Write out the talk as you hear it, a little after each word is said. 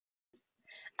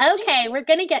Okay, we're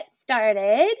going to get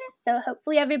started. So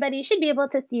hopefully everybody should be able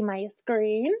to see my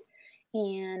screen.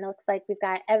 And it looks like we've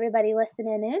got everybody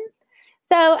listening in.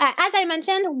 So as I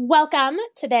mentioned, welcome.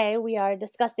 Today we are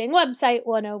discussing Website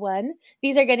 101.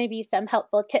 These are going to be some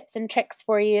helpful tips and tricks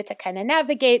for you to kind of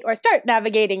navigate or start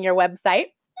navigating your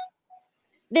website.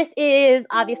 This is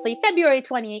obviously February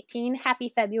 2018.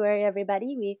 Happy February,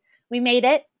 everybody. We made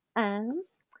it.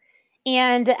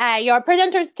 And your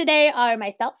presenters today are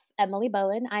myself, Emily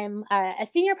Bowen. I'm a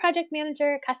senior project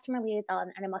manager, customer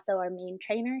liaison, and I'm also our main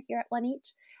trainer here at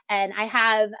OneEach. And I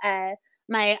have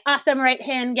my awesome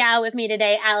right-hand gal with me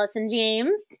today, Allison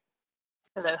James.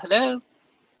 Hello, hello.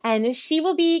 And she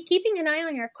will be keeping an eye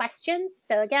on your questions.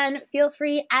 So again, feel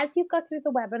free as you go through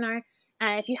the webinar,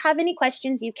 if you have any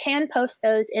questions, you can post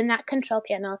those in that control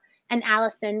panel, and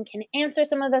Allison can answer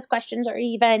some of those questions or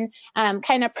even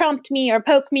kind of prompt me or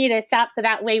poke me to stop, so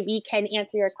that way we can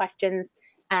answer your questions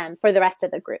for the rest of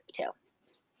the group too.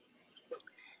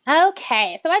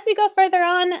 Okay, so as we go further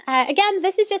on, again,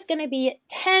 this is just going to be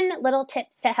 10 little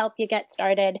tips to help you get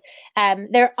started.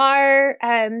 There are,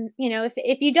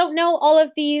 if you don't know all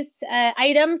of these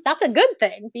items, that's a good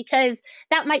thing, because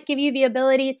that might give you the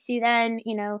ability to then,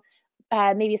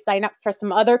 maybe sign up for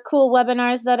some other cool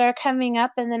webinars that are coming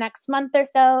up in the next month or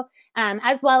so,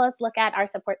 as well as look at our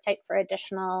support site for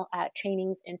additional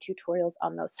trainings and tutorials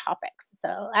on those topics.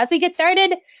 So as we get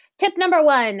started, tip number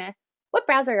 1. What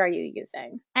browser are you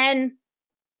using? And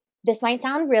this might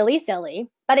sound really silly,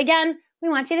 but again, we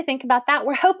want you to think about that.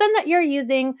 We're hoping that you're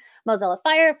using Mozilla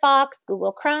Firefox,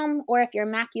 Google Chrome, or if you're a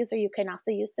Mac user, you can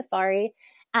also use Safari.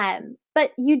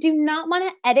 But you do not want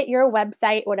to edit your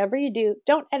website. Whatever you do,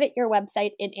 don't edit your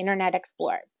website in Internet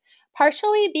Explorer.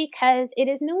 Partially because it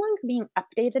is no longer being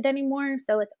updated anymore,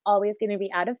 so it's always going to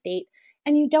be out of date,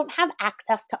 and you don't have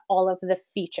access to all of the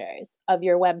features of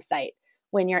your website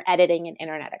when you're editing in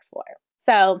Internet Explorer.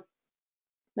 So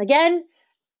again,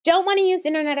 don't want to use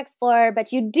Internet Explorer,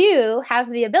 but you do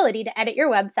have the ability to edit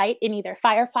your website in either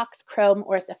Firefox, Chrome,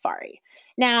 or Safari.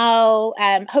 Now,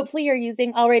 hopefully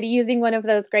you're already using one of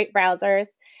those great browsers.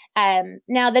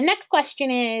 Now, the next question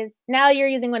is, now you're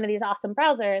using one of these awesome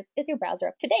browsers, is your browser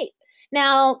up to date?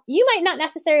 Now, you might not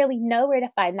necessarily know where to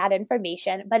find that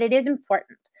information, but it is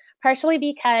important, partially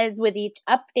because with each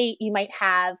update, you might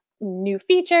have new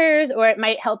features, or it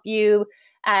might help you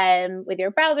with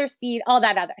your browser speed, all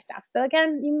that other stuff. So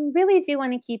again, you really do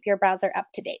want to keep your browser up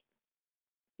to date.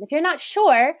 If you're not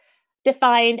sure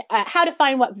how to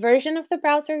find what version of the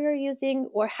browser you're using,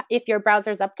 or if your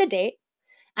browser's up to date,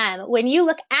 when you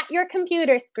look at your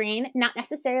computer screen, not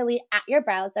necessarily at your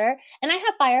browser, and I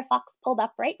have Firefox pulled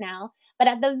up right now, but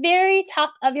at the very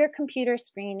top of your computer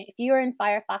screen, if you are in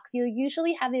Firefox, you'll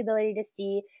usually have the ability to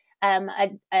see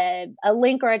a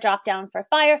link or a drop down for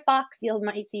Firefox. You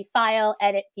might see File,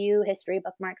 Edit, View, History,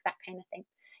 Bookmarks, that kind of thing.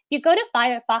 If you go to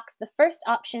Firefox, the first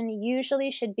option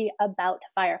usually should be About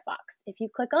Firefox. If you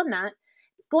click on that,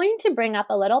 it's going to bring up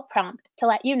a little prompt to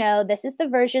let you know this is the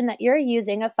version that you're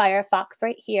using of Firefox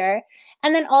right here,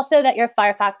 and then also that your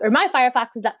Firefox, or my Firefox,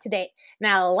 is up to date.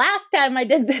 Now, last time I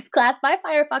did this class, my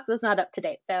Firefox was not up to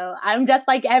date, so I'm just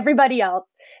like everybody else.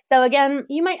 So again,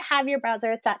 you might have your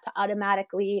browser set to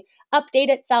automatically update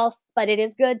itself, but it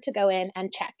is good to go in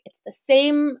and check. It's the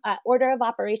same order of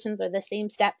operations, or the same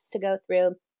steps to go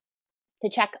through to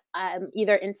check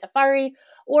either in Safari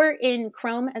or in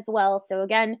Chrome as well. So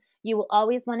again, you will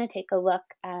always want to take a look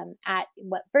at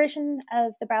what version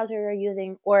of the browser you're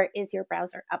using, or is your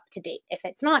browser up to date. If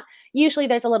it's not, usually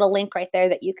there's a little link right there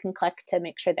that you can click to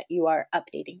make sure that you are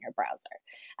updating your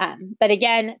browser. But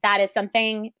again, that is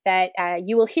something that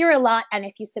you will hear a lot, and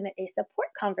if you submit a support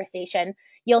conversation,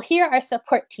 you'll hear our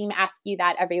support team ask you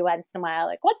that every once in a while,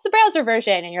 like, what's the browser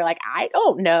version? And you're like, I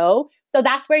don't know. So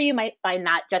that's where you might find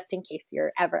that, just in case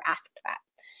you're ever asked that.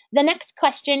 The next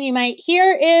question you might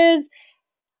hear is,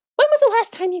 when was the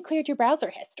last time you cleared your browser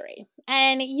history?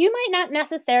 And you might not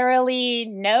necessarily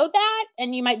know that,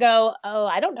 and you might go, oh,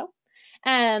 I don't know.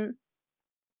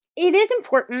 It is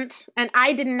important, and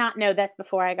I did not know this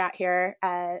before I got here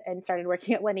and started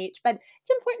working at OneEach, but it's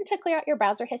important to clear out your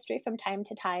browser history from time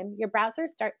to time. Your browser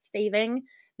starts saving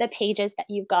the pages that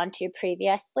you've gone to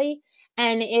previously,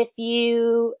 and if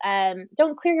you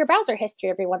don't clear your browser history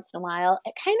every once in a while,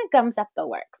 it kind of gums up the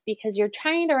works, because you're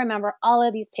trying to remember all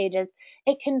of these pages.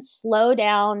 It can slow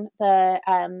down the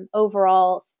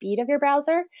overall speed of your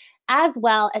browser, as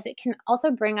well as it can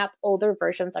also bring up older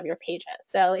versions of your pages.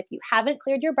 So if you haven't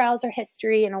cleared your browser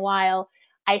history in a while,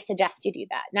 I suggest you do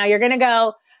that. Now you're going to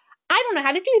go, I don't know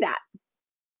how to do that.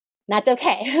 That's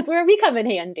okay. That's where we come in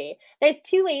handy. There's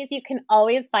two ways you can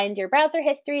always find your browser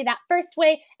history. That first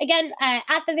way, again,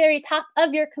 at the very top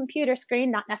of your computer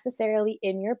screen, not necessarily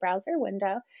in your browser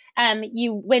window.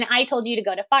 When I told you to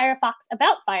go to Firefox,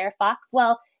 about Firefox,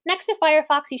 well, next to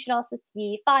Firefox, you should also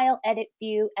see File, Edit,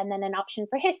 View, and then an option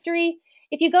for History.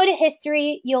 If you go to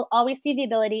History, you'll always see the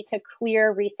ability to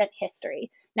clear recent history.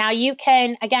 Now you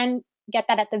can, again, get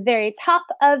that at the very top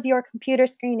of your computer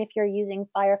screen. If you're using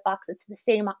Firefox, it's the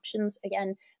same options again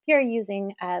if you're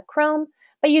using Chrome.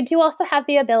 But you do also have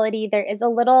the ability, there is a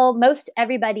little, most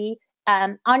everybody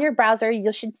on your browser,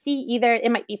 you should see either,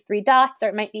 it might be 3 dots or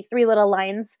it might be 3 little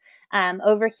lines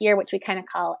over here, which we kind of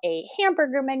call a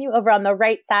hamburger menu over on the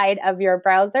right side of your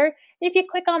browser. If you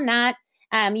click on that,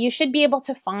 you should be able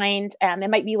to find, it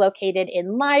might be located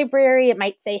in library, it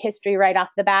might say history right off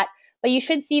the bat, but you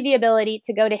should see the ability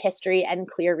to go to history and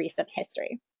clear recent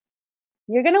history.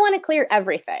 You're going to want to clear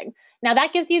everything. Now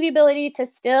that gives you the ability to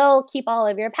still keep all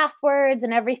of your passwords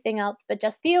and everything else, but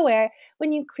just be aware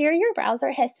when you clear your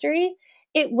browser history,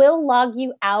 it will log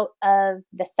you out of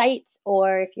the sites,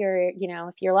 or if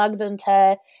you're logged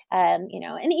into,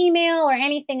 an email or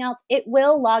anything else, it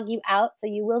will log you out. So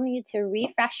you will need to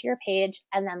refresh your page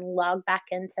and then log back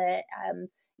into,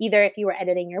 either if you were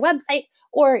editing your website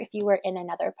or if you were in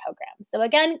another program. So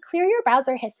again, clear your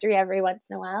browser history every once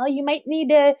in a while. You might need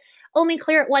to only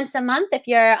clear it once a month if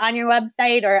you're on your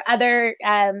website or other,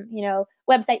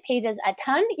 website pages a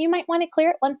ton. You might want to clear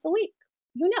it once a week.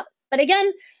 Who knows? But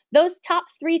again, those top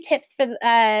 3 tips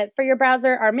for your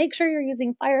browser are: make sure you're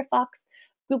using Firefox,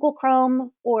 Google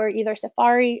Chrome, or either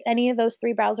Safari. Any of those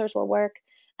 3 browsers will work.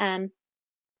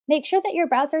 Make sure that your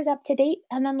browser is up to date.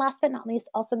 And then last but not least,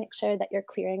 also make sure that you're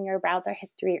clearing your browser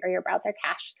history or your browser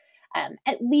cache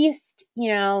at least,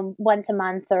 once a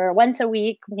month or once a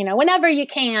week, whenever you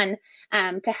can,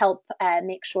 to help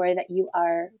make sure that you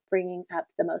are bringing up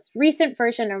the most recent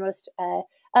version or most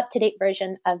up-to-date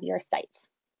version of your site.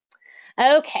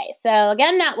 Okay, so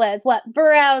again, that was what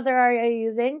browser are you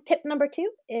using? Tip number 2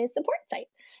 is support site.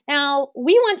 Now,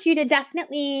 we want you to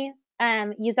definitely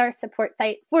use our support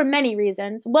site for many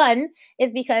reasons. One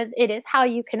is because it is how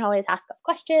you can always ask us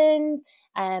questions,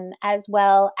 as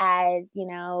well as,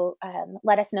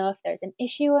 let us know if there's an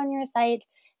issue on your site.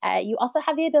 You also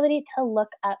have the ability to look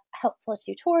up helpful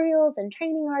tutorials and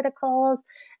training articles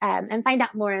and find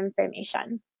out more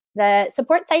information. The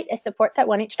support site is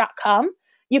support.oneach.com.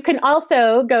 You can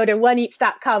also go to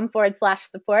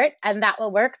oneach.com/support, and that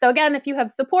will work. So again, if you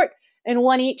have support and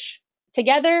Oneach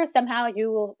together, somehow you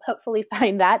will hopefully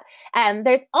find that.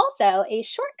 There's also a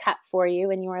shortcut for you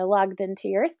when you are logged into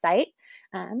your site,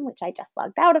 which I just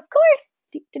logged out, of course.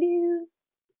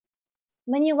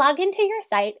 When you log into your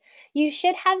site, you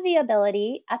should have the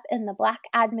ability up in the black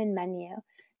admin menu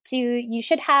you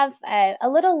should have a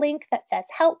little link that says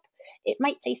help. It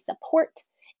might say support.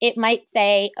 It might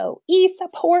say OE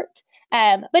support.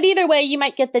 But either way, you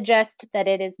might get the gist that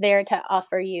it is there to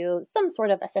offer you some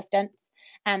sort of assistance.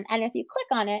 And if you click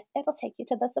on it, it'll take you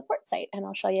to the support site, and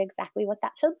I'll show you exactly what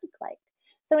that should look like.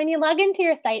 So when you log into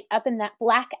your site, up in that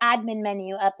black admin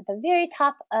menu, up at the very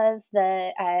top of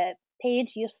the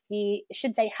page, you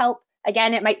should say help.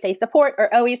 Again, it might say support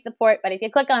or OE support, but if you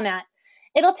click on that,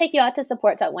 it'll take you out to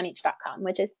support.oneach.com,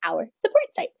 which is our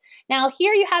support site. Now,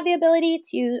 here you have the ability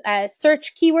to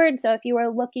search keywords. So if you are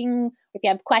looking, if you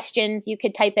have questions, you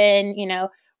could type in,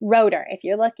 rotor. If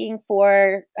you're looking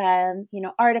for,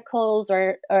 articles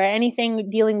or anything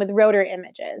dealing with rotor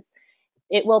images,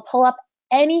 it will pull up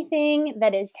anything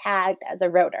that is tagged as a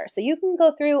rotor. So you can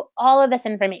go through all of this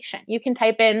information. You can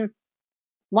type in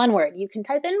one word. You can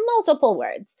type in multiple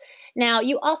words. Now,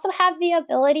 you also have the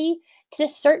ability to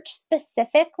search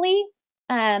specifically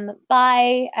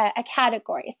by a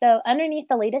category. So underneath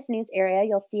the latest news area,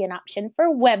 you'll see an option for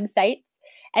websites.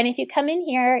 And if you come in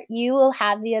here, you will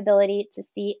have the ability to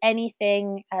see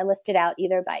anything listed out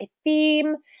either by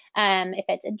theme. If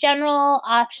it's a general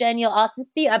option, you'll also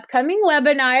see upcoming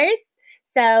webinars.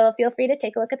 So feel free to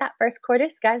take a look at that first quarter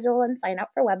schedule and sign up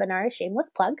for webinars.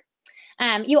 Shameless plug.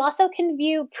 You also can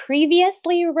view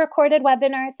previously recorded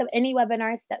webinars. So any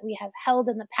webinars that we have held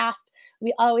in the past,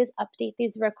 we always update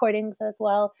these recordings as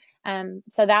well.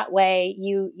 So that way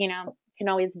you can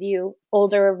always view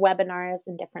older webinars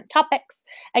and different topics.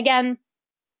 Again,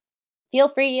 feel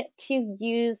free to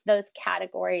use those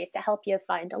categories to help you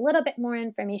find a little bit more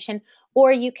information,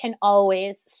 or you can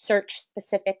always search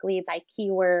specifically by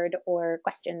keyword or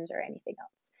questions or anything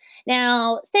else.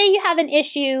 Now, say you have an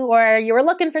issue or you were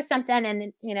looking for something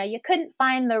and you couldn't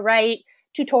find the right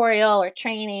tutorial or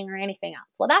training or anything else.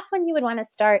 Well, that's when you would want to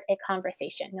start a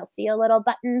conversation. You'll see a little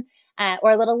button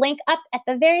or a little link up at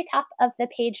the very top of the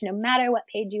page, no matter what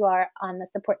page you are on the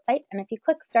support site. And if you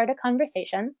click start a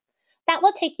conversation, that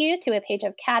will take you to a page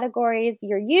of categories.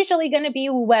 You're usually going to be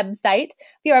website.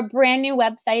 If you're a brand new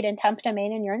website in Temp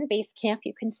Domain and you're in Basecamp,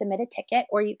 you can submit a ticket,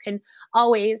 or you can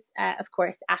always, of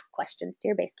course, ask questions to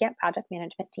your Basecamp project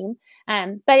management team.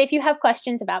 But if you have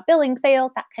questions about billing,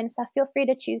 sales, that kind of stuff, feel free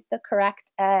to choose the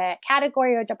correct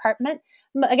category or department.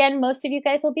 Again, most of you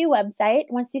guys will be website.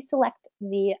 Once you select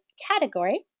the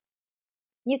category,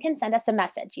 you can send us a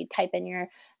message. You type in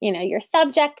your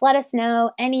subject, let us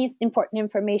know any important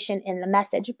information in the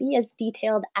message. Be as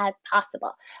detailed as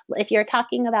possible. If you're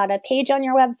talking about a page on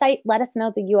your website, let us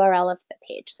know the URL of the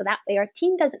page. So that way our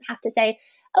team doesn't have to say,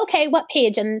 okay, what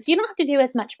page? And so you don't have to do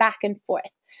as much back and forth.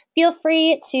 Feel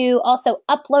free to also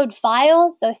upload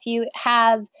files. So if you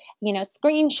have,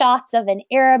 screenshots of an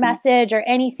error message or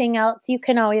anything else, you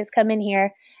can always come in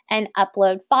here and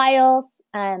upload files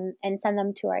and send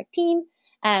them to our team.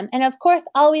 And of course,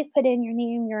 always put in your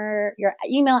name, your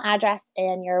email address,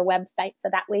 and your website, so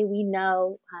that way we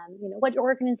know, what your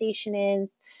organization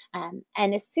is.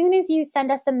 And as soon as you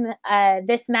send us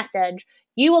this message,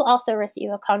 you will also receive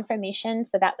a confirmation,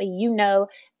 so that way you know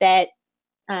that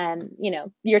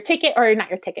your ticket, or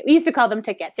not your ticket, we used to call them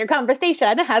tickets, your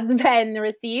conversation has been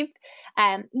received.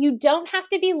 You don't have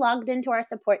to be logged into our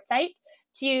support site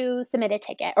to submit a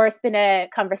ticket or submit a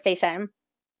conversation.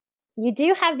 You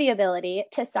do have the ability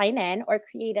to sign in or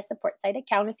create a support site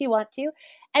account if you want to.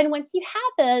 And once you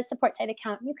have a support site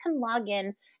account, you can log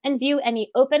in and view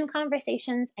any open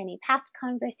conversations, any past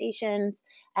conversations.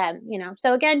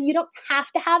 So again, you don't have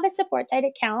to have a support site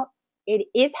account. It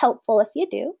is helpful if you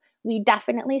do. We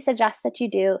definitely suggest that you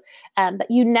do, but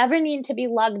you never need to be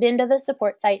logged into the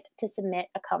support site to submit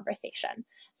a conversation.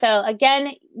 So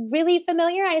again, really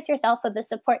familiarize yourself with the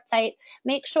support site.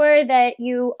 Make sure that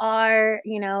you are,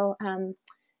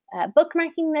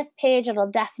 bookmarking this page.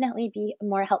 It'll definitely be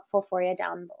more helpful for you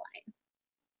down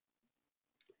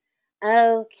the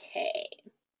line. Okay.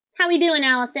 How we doing,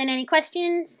 Allison? Any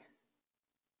questions?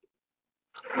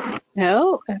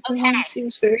 No, everyone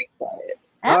seems very quiet.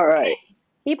 Okay. All right.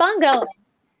 Keep on going.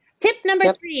 Tip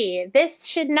number 3. This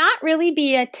should not really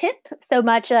be a tip so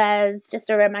much as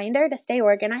just a reminder to stay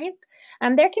organized.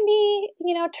 There can be,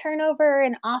 turnover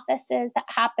in offices that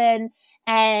happen.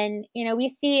 And, we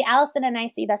see, Allison and I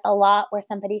see this a lot, where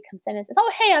somebody comes in and says,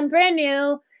 oh, hey, I'm brand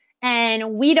new,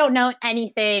 and we don't know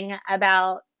anything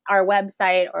about our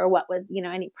website or what was,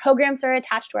 any programs are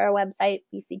attached to our website.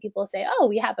 We see people say, oh,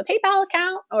 we have a PayPal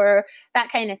account or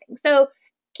that kind of thing. So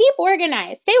keep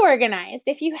organized, stay organized.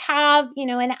 If you have,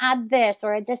 an add this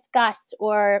or a discuss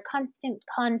or constant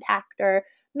contact or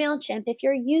MailChimp, if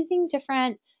you're using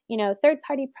different,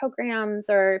 third-party programs,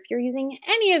 or if you're using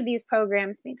any of these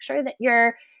programs, make sure that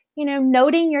you're,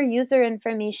 noting your user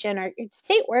information, or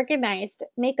stay organized.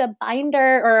 Make a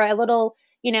binder or a little,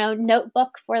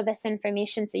 notebook for this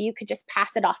information, so you could just pass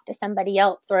it off to somebody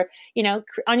else, or,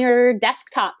 on your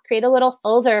desktop, create a little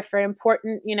folder for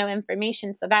important,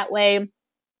 information. So that way,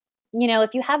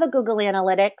 if you have a Google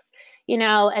Analytics,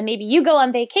 and maybe you go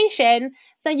on vacation,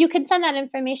 so you can send that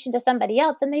information to somebody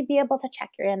else and they'd be able to check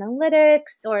your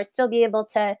analytics, or still be able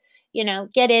to,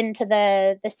 get into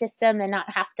the system and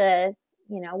not have to,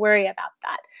 worry about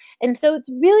that. And so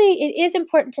it is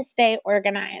important to stay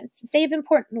organized, save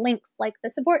important links like the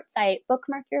support site,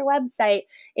 bookmark your website.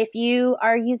 If you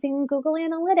are using Google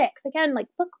Analytics, again,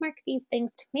 bookmark these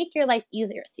things to make your life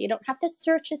easier, so you don't have to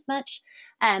search as much.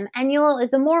 And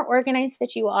the more organized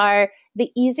that you are,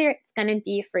 the easier it's going to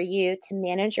be for you to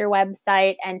manage your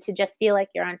website and to just feel like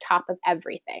you're on top of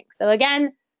everything. So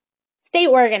again, stay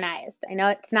organized. I know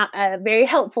it's not a very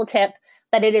helpful tip,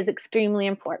 but it is extremely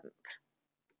important.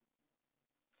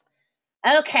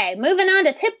 Okay, moving on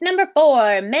to tip number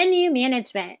 4, menu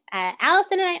management.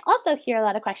 Allison and I also hear a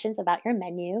lot of questions about your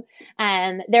menu.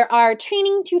 There are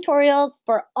training tutorials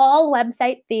for all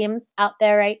website themes out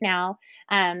there right now.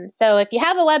 So if you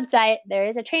have a website, there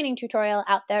is a training tutorial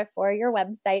out there for your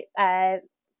website.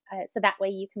 So that way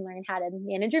you can learn how to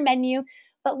manage your menu.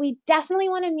 But we definitely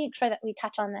want to make sure that we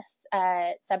touch on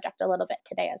this subject a little bit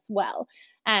today as well.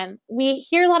 We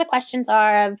hear a lot of questions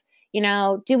of,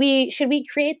 should we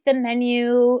create the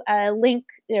menu link,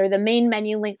 or the main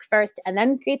menu link first and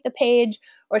then create the page?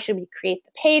 Or should we create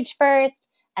the page first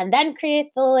and then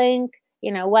create the link?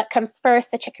 What comes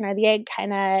first, the chicken or the egg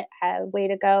kind of way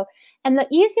to go? And the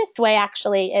easiest way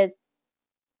actually is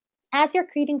as you're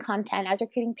creating content, as you're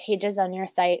creating pages on your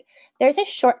site, there's a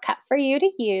shortcut for you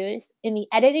to use in the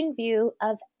editing view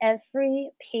of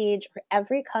every page or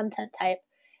every content type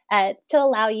to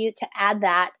allow you to add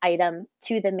that item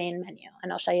to the main menu.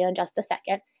 And I'll show you in just a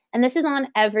second. And this is on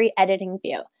every editing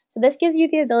view. So this gives you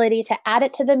the ability to add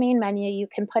it to the main menu. You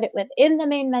can put it within the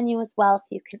main menu as well.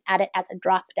 So you can add it as a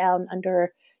drop down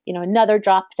under, another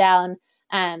drop down.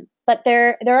 But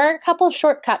there are a couple of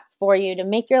shortcuts for you to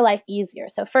make your life easier.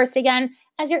 So first, again,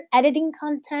 as you're editing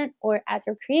content or as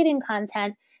you're creating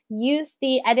content, use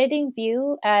the editing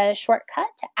view shortcut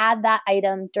to add that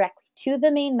item directly to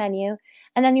the main menu.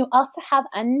 And then you also have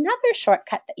another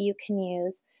shortcut that you can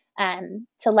use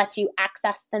to let you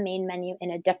access the main menu in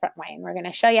a different way. And we're going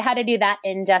to show you how to do that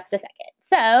in just a second.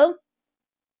 So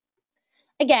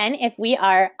again, if we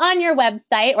are on your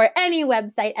website or any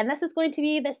website, and this is going to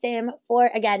be the same for,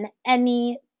 again,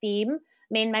 any theme,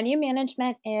 main menu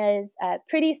management is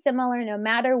pretty similar no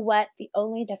matter what. The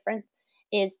only difference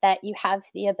is that you have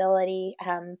the ability,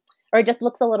 or it just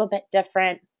looks a little bit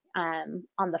different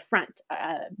on the front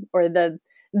or the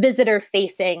visitor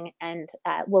facing, and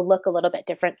will look a little bit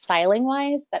different styling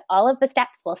wise, but all of the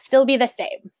steps will still be the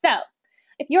same. So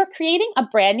if you're creating a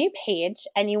brand new page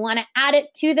and you want to add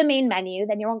it to the main menu,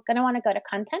 then you're going to want to go to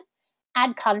Content,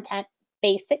 Add Content,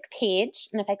 Basic Page.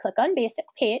 And if I click on Basic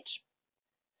Page,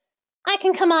 I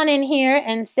can come on in here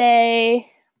and say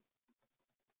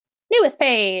Newest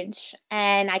Page.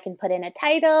 And I can put in a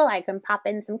title. I can pop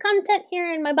in some content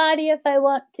here in my body if I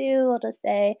want to. I'll just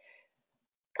say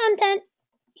Content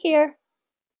here.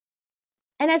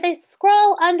 And as I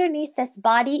scroll underneath this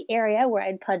body area where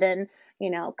I'd put in,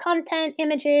 content,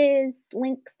 images,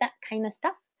 links, that kind of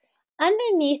stuff,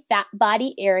 underneath that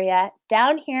body area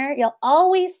down here, you'll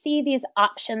always see these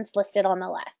options listed on the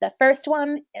left. The first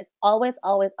one is always,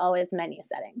 always, always menu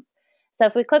settings. So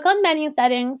if we click on menu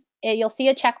settings, you'll see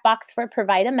a checkbox for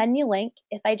provide a menu link.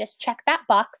 If I just check that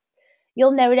box,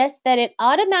 you'll notice that it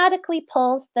automatically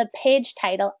pulls the page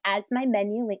title as my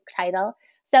menu link title.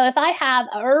 So if I have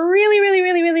a really, really,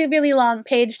 really, really, really long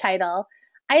page title,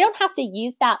 I don't have to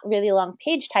use that really long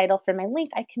page title for my link.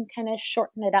 I can kind of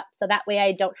shorten it up so that way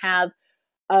I don't have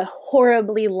a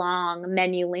horribly long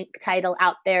menu link title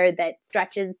out there that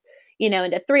stretches,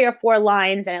 into 3 or 4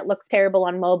 lines and it looks terrible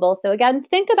on mobile. So again,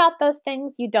 think about those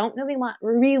things. You don't really want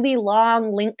really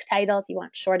long link titles. You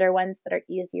want shorter ones that are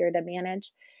easier to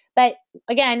manage. But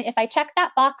again, if I check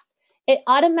that box, it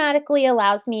automatically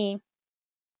allows me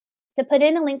to put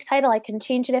in a link title. I can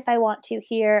change it if I want to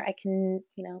here. I can,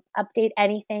 update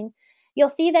anything. You'll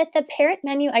see that the parent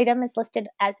menu item is listed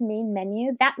as main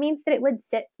menu. That means that it would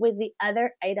sit with the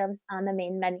other items on the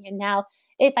main menu. Now,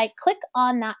 if I click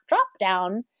on that drop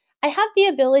down, I have the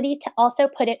ability to also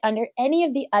put it under any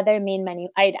of the other main menu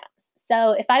items.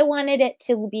 So if I wanted it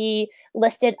to be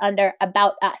listed under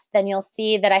About Us, then you'll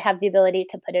see that I have the ability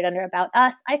to put it under About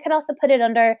Us. I could also put it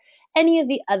under any of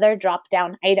the other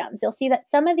drop-down items. You'll see that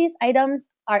some of these items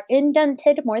are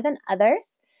indented more than others.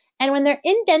 And when they're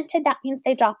indented, that means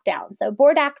they drop down. So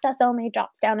Board Access Only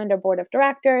drops down under Board of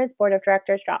Directors. Board of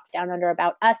Directors drops down under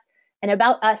About Us. And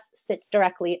About Us sits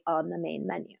directly on the main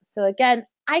menu. So again,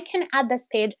 I can add this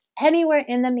page anywhere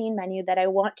in the main menu that I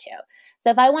want to. So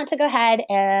if I want to go ahead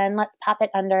and let's pop it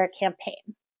under Campaign.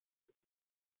 I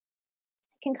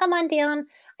can come on down.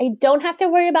 I don't have to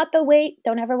worry about the weight.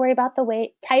 Don't ever worry about the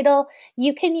weight. Title,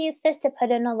 you can use this to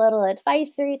put in a little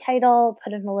advisory title,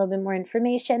 put in a little bit more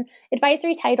information.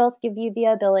 Advisory titles give you the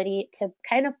ability to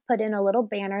kind of put in a little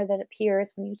banner that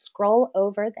appears when you scroll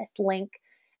over this link.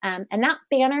 And that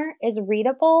banner is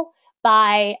readable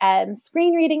by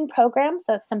screen reading programs.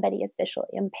 So if somebody is visually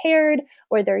impaired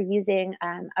or they're using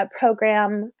a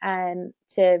program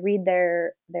to read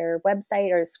their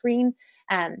website or screen,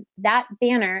 that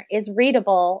banner is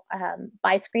readable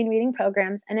by screen reading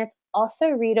programs, and it's also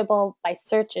readable by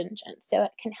search engines. So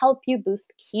it can help you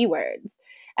boost keywords,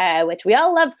 which we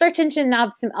all love search engine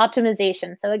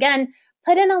optimization. So again,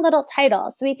 put in a little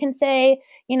title. So we can say,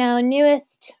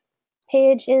 newest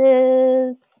page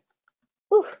is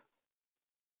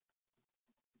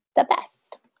the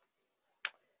best.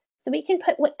 So we can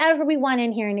put whatever we want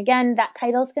in here. And again, that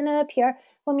title is going to appear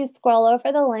when we scroll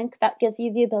over the link. That gives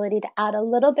you the ability to add a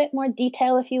little bit more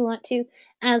detail if you want to,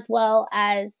 as well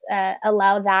as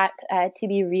allow that to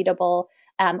be readable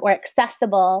or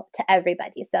accessible to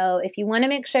everybody. So if you want to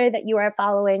make sure that you are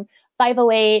following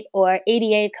 508 or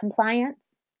ADA compliance,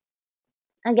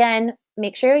 again,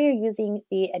 make sure you're using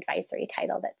the advisory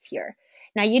title that's here.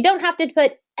 Now, you don't have to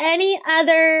put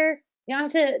you don't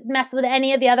have to mess with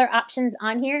any of the other options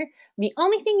on here. The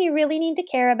only thing you really need to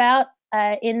care about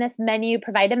in this menu,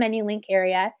 provide a menu link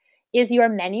area, is your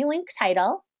menu link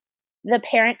title, the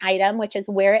parent item, which is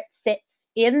where it sits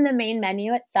in the main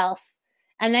menu itself.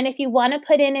 And then if you want to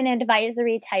put in an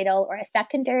advisory title or a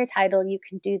secondary title, you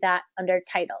can do that under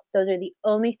title. Those are the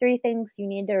only three things you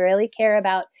need to really care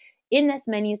about in this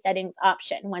menu settings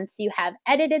option. Once you have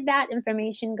edited that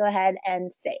information, go ahead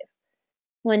and save.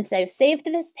 Once I've saved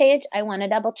this page, I want to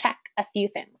double check a few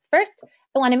things. First,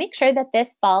 I want to make sure that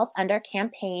this falls under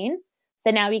campaign. So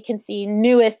now we can see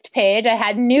newest page. I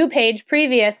had new page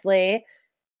previously,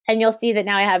 and you'll see that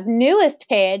now I have newest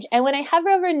page. And when I hover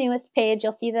over newest page,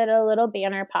 you'll see that a little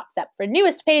banner pops up for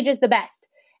newest page is the best.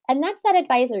 And that's that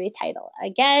advisory title.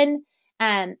 Again,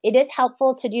 it is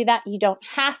helpful to do that. You don't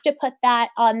have to put that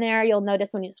on there. You'll notice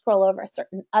when you scroll over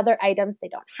certain other items, they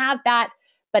don't have that.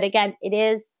 But again, it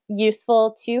is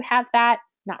useful to have that,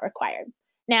 not required.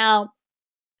 Now,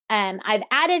 I've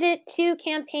added it to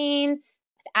campaign.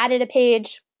 I've added a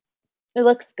page. It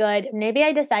looks good. Maybe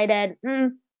I decided,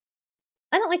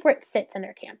 I don't like where it sits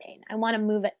under campaign. I want to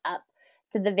move it up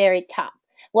to the very top.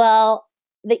 Well,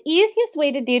 the easiest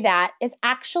way to do that is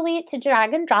actually to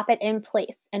drag and drop it in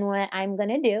place. And what I'm going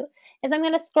to do is I'm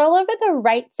going to scroll over the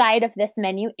right side of this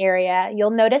menu area. You'll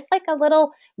notice like a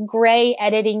little gray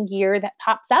editing gear that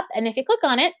pops up. And if you click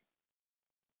on it,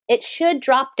 it should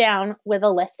drop down with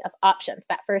a list of options.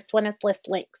 That first one is list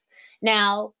links.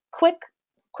 Now, quick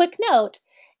note,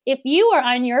 if you are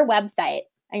on your website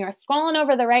and you're scrolling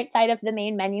over the right side of the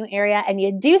main menu area and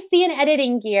you do see an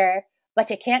editing gear, but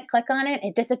you can't click on it,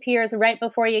 it disappears right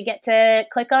before you get to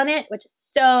click on it, which is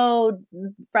so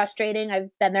frustrating. I've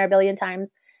been there a billion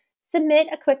times. Submit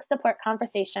a quick support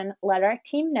conversation. Let our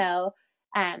team know.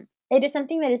 It is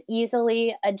something that is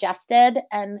easily adjusted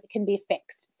and can be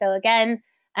fixed. So again,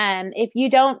 if you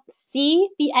don't see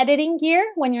the editing gear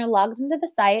when you're logged into the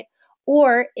site,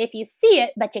 or if you see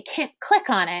it but you can't click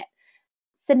on it,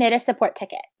 submit a support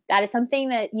ticket. That is something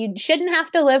that you shouldn't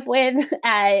have to live with.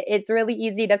 It's really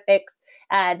easy to fix.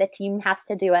 The team has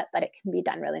to do it, but it can be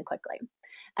done really quickly.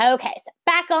 Okay, so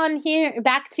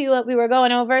back to what we were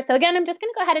going over. So again, I'm just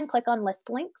going to go ahead and click on list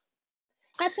links.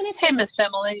 That's going to Hey, Miss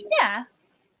Emily. Yeah.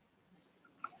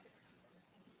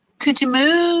 Could you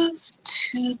move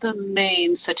to the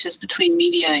main, such as between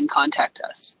media and contact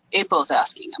us? April's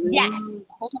asking. Yes.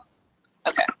 Hold on.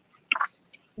 Okay.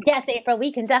 Yes, April,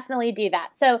 we can definitely do that.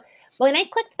 So when I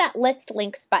clicked that list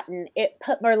links button,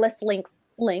 list links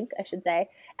link, I should say,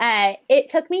 it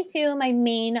took me to my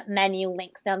main menu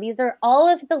links. Now, these are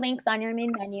all of the links on your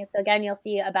main menu. So again, you'll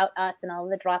see about us and all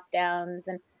of the drop downs.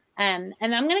 And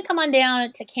I'm going to come on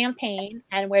down to campaign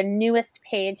and where newest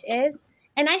page is.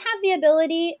 And I have the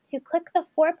ability to click the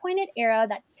 4-pointed arrow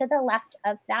that's to the left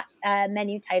of that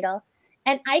menu title.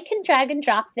 And I can drag and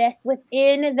drop this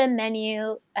within the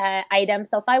menu item.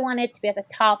 So if I wanted to be at the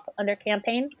top under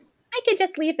campaign, I could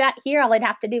just leave that here. All I'd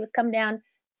have to do is come down,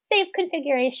 save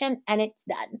configuration, and it's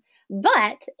done.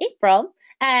 But April,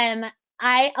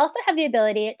 I also have the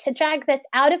ability to drag this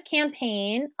out of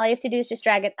campaign. All you have to do is just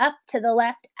drag it up to the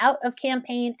left out of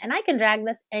campaign, and I can drag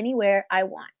this anywhere I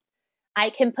want. I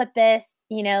can put this,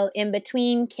 in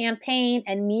between campaign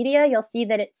and media. You'll see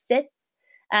that it sits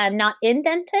not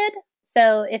indented.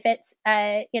 So if it's,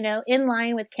 in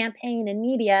line with campaign and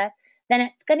media, then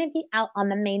it's going to be out on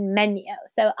the main menu.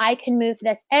 So I can move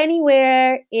this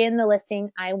anywhere in the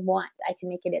listing I want. I can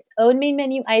make it its own main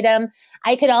menu item.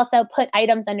 I could also put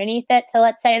items underneath it. So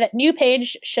let's say that new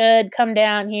page should come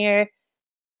down here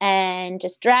and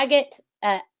just drag it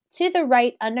to the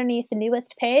right underneath the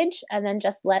newest page and then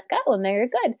just let go and there you're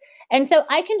good. And so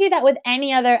I can do that with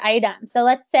any other item. So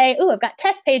let's say, I've got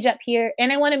test page up here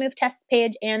and I want to move test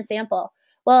page and sample.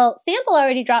 Well, sample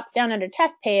already drops down under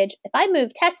test page. If I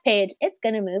move test page, it's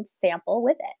going to move sample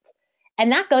with it.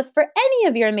 And that goes for any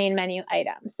of your main menu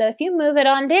items. So if you move it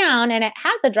on down and it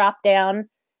has a drop down,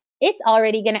 it's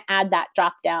already going to add that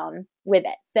drop down with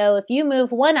it. So if you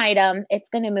move one item, it's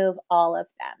going to move all of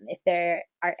them if there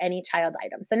are any child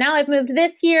items. So now I've moved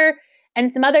this here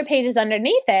and some other pages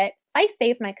underneath it. I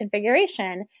save my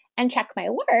configuration and check my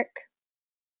work,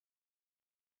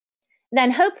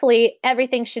 then hopefully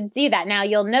everything should do that. Now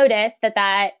you'll notice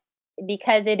that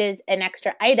because it is an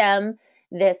extra item,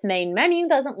 this main menu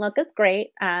doesn't look as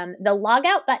great. The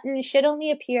logout button should only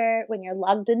appear when you're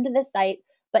logged into the site,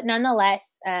 but nonetheless,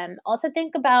 also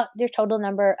think about your total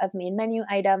number of main menu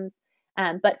items.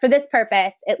 But for this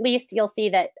purpose, at least you'll see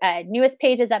that newest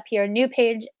page is up here, new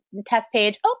page, test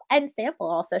page, and sample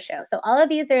also show. So all of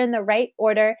these are in the right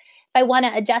order. If I want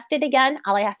to adjust it again,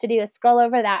 all I have to do is scroll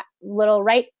over that little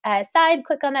right side,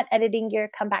 click on that editing gear,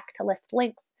 come back to list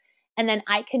links, and then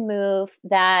I can move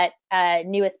that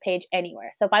newest page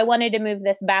anywhere. So if I wanted to move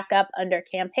this back up under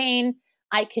campaign,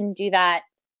 I can do that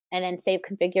and then save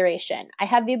configuration. I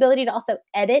have the ability to also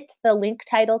edit the link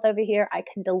titles over here. I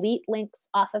can delete links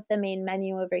off of the main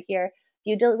menu over here. If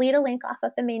you delete a link off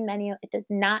of the main menu, it does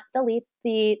not delete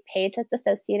the page that's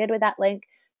associated with that link,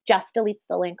 just deletes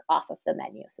the link off of the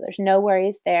menu. So there's no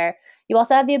worries there. You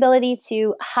also have the ability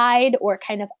to hide or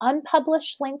kind of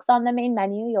unpublish links on the main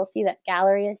menu. You'll see that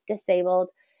gallery is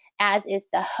disabled, as is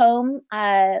the home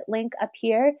link up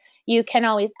here. You can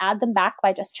always add them back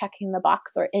by just checking the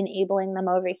box or enabling them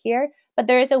over here, but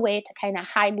there is a way to kind of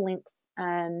hide links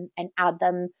and add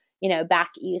them, back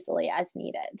easily as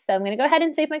needed. So I'm going to go ahead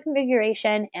and save my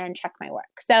configuration and check my work.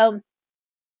 So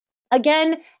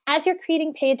again, as you're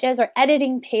creating pages or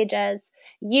editing pages,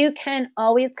 you can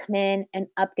always come in and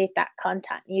update that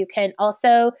content. You can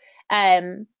also,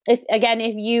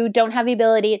 if you don't have the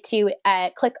ability to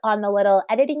click on the little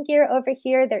editing gear over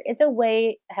here, there is a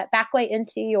way, back way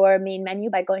into your main menu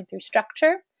by going through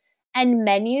Structure and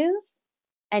Menus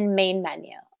and Main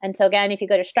Menu. And so again, if you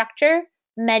go to Structure,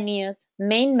 Menus,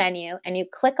 Main Menu, and you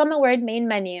click on the word Main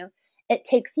Menu, it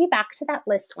takes you back to that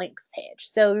list links page.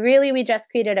 So really, we just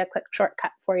created a quick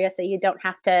shortcut for you so you don't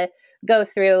have to go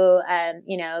through,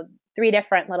 3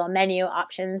 different little menu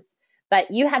options.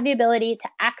 But you have the ability to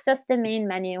access the main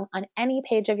menu on any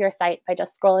page of your site by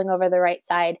just scrolling over the right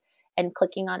side and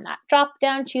clicking on that drop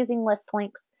down, choosing list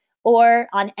links, or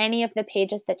on any of the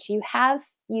pages that you have.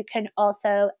 You can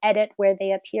also edit where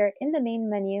they appear in the main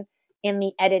menu in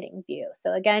the editing view.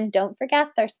 So again, don't forget,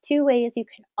 there's 2 ways you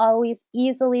can always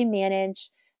easily manage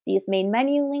these main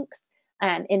menu links,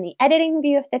 in the editing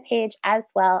view of the page, as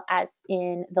well as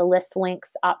in the list links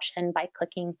option by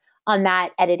clicking on that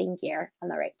editing gear on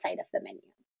the right side of the menu.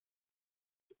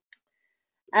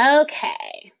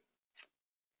 Okay.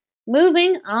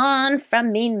 Moving on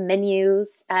from main menus.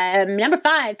 Number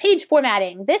 5, page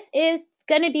formatting. This is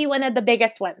going to be one of the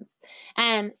biggest ones.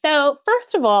 So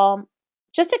first of all,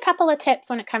 just a couple of tips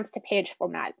when it comes to page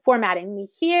formatting. We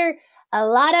hear a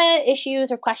lot of issues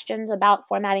or questions about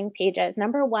formatting pages.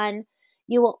 Number 1,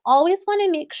 you will always want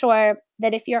to make sure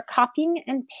that if you're copying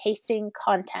and pasting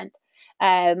content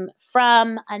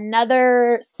from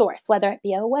another source, whether it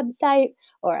be a website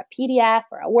or a PDF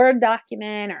or a Word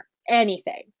document or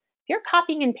anything, if you're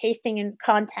copying and pasting in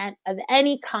content of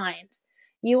any kind,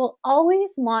 you will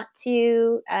always want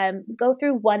to go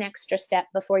through one extra step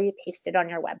before you paste it on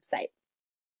your website.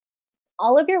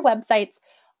 All of your websites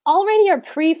already are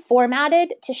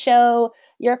pre-formatted to show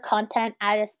your content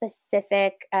at a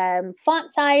specific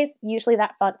font size. Usually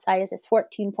that font size is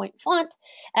 14-point font.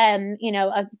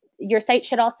 Your site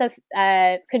should also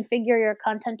configure your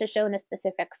content to show in a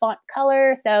specific font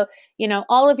color. So,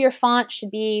 all of your fonts should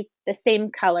be the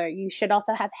same color. You should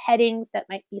also have headings that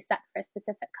might be set for a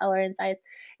specific color and size.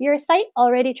 Your site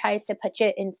already tries to put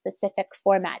you in specific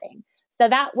formatting. So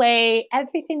that way,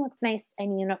 everything looks nice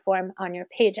and uniform on your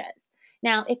pages.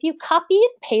 Now, if you copy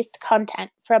and paste content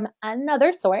from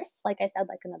another source, like I said,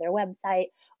 like another website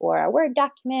or a Word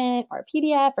document or a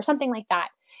PDF or something like that,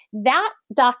 that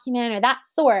document or that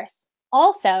source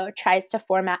also tries to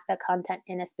format the content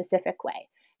in a specific way.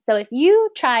 So if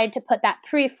you tried to put that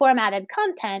pre-formatted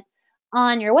content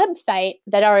on your website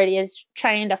that already is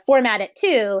trying to format it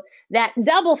too, that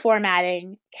double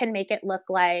formatting can make it look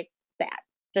like bad.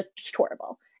 Just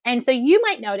horrible. And so you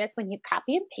might notice when you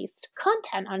copy and paste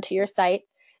content onto your site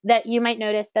that you might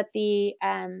notice that the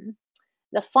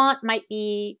font might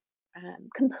be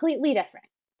completely different.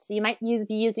 So you might be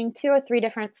using 2 or 3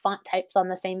 different font types on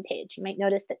the same page. You might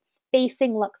notice that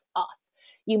spacing looks off.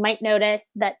 You might notice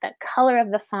that the color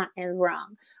of the font is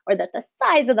wrong, or that the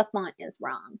size of the font is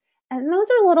wrong. And those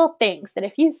are little things that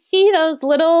if you see those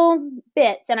little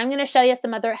bits, and I'm going to show you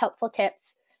some other helpful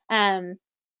tips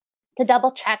to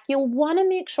double check, you'll want to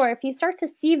make sure if you start to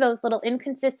see those little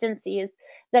inconsistencies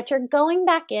that you're going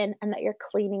back in and that you're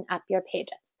cleaning up your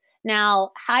pages.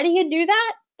 Now, how do you do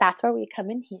that? That's where we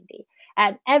come in handy.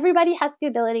 Everybody has the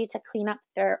ability to clean up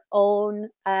their own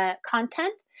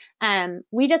content.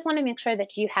 We just want to make sure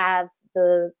that you have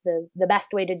the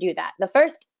best way to do that. The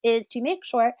first is to make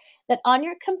sure that on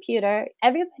your computer,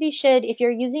 everybody should, if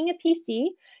you're using a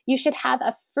PC, you should have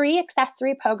a free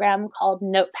accessory program called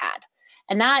Notepad.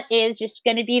 And that is just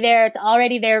going to be there. It's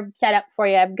already there set up for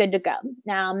you. Good to go.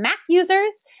 Now, Mac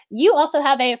users, you also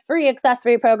have a free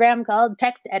accessory program called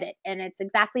TextEdit, and it's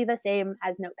exactly the same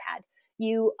as Notepad.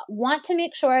 You want to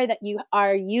make sure that you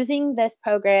are using this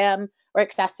program or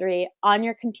accessory on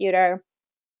your computer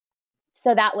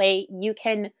so that way you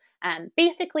can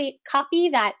basically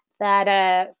copy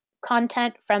that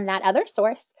content from that other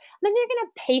source, and then you're going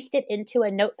to paste it into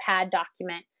a Notepad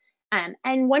document And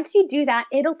once you do that,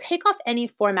 it'll take off any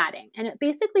formatting, and it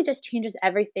basically just changes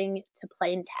everything to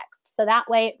plain text. So that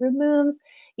way it removes,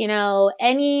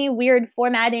 any weird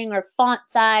formatting or font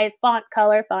size, font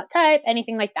color, font type,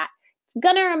 anything like that. It's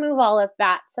going to remove all of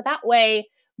that. So that way,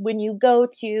 when you go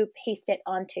to paste it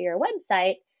onto your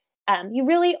website, you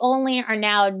really only are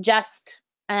now just,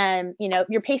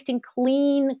 you're pasting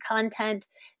clean content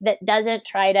that doesn't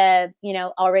try to,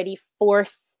 already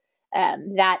force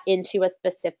that into a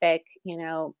specific,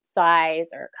 size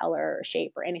or color or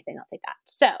shape or anything else like that.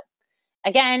 So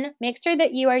again, make sure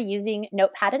that you are using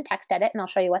Notepad and TextEdit, and I'll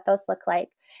show you what those look like.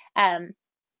 And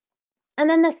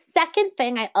then the second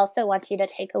thing I also want you to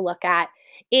take a look at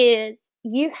is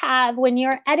when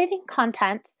you're editing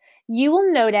content, you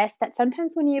will notice that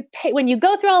sometimes when you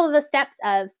go through all of the steps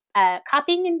of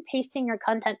copying and pasting your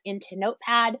content into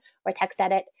Notepad or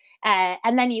TextEdit,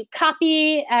 and then you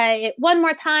copy it one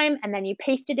more time, and then you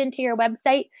paste it into your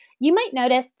website, you might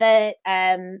notice that,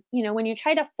 when you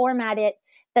try to format it,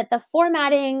 that the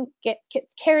formatting gets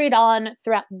carried on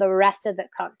throughout the rest of the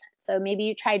content. So maybe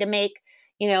you try to make,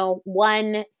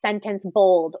 one sentence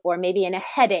bold, or maybe in a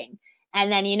heading,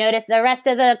 and then you notice the rest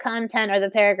of the content or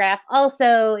the paragraph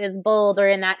also is bold or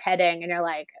in that heading, and you're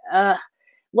like, ugh.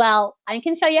 Well, I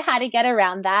can show you how to get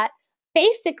around that.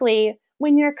 Basically,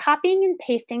 when you're copying and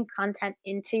pasting content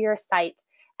into your site,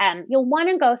 you'll want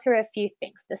to go through a few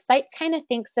things. The site kind of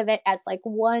thinks of it as like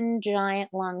one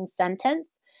giant long sentence.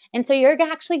 And so you're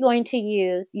actually going to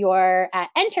use your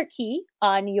Enter key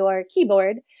on your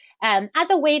keyboard as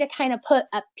a way to kind of put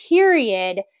a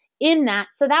period in that.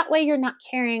 So that way you're not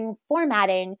carrying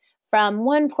formatting from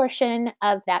one portion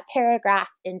of that paragraph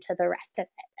into the rest of it.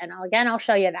 And I'll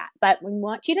show you that. But we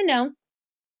want you to know,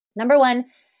 number one,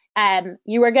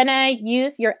 you are going to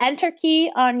use your Enter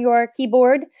key on your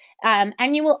keyboard. And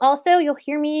you'll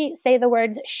hear me say the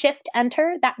words Shift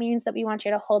Enter. That means that we want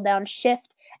you to hold down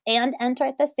Shift and Enter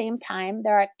at the same time.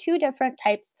 There are two different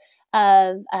types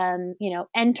of,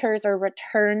 enters or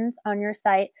returns on your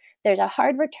site. There's a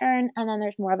hard return, and then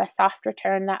there's more of a soft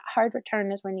return. That hard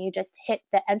return is when you just hit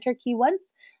the Enter key once,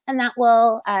 and that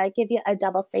will give you a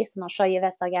double space, and I'll show you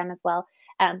this again as well.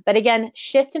 But again,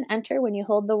 Shift and Enter, when you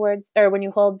hold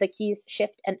the keys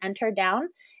Shift and Enter down,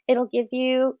 it'll give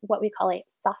you what we call a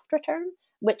soft return,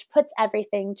 which puts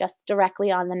everything just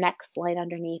directly on the next line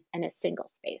underneath and is single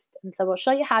spaced. And so we'll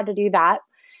show you how to do that.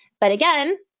 But again,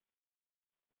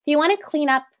 if you want to clean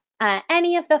up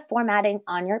any of the formatting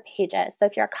on your pages, so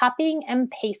if you're copying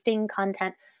and pasting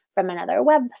content from another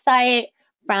website,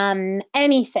 from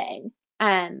anything,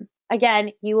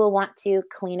 again, you will want to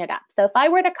clean it up. So if I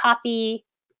were to copy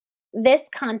this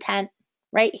content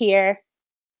right here,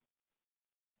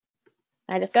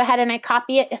 I just go ahead and I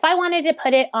copy it. If I wanted to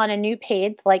put it on a new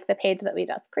page, like the page that we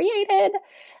just created,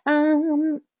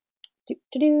 let's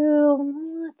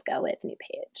go with new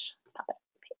page. Let's pop it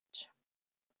on the page.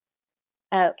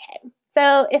 Okay,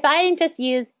 so if I just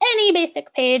use any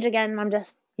basic page, again, I'm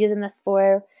just using this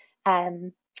for,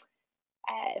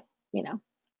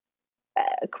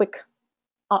 a quick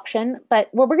option. But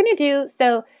what we're going to do,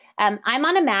 so I'm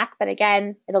on a Mac, but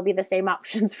again, it'll be the same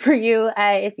options for you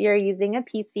if you're using a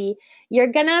PC.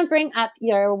 You're going to bring up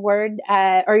your Word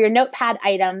or your Notepad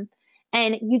item,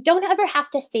 and you don't ever have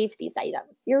to save these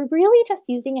items. You're really just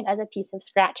using it as a piece of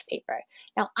scratch paper.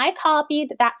 Now, I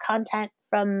copied that content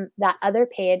from that other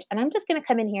page, and I'm just going to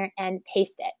come in here and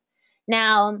paste it.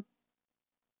 Now,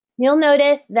 you'll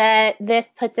notice that this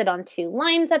puts it on 2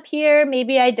 lines up here.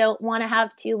 Maybe I don't want to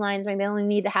have 2 lines. Maybe I only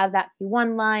need to have that be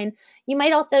 1 line. You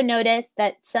might also notice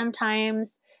that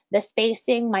sometimes the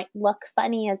spacing might look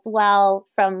funny as well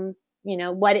from,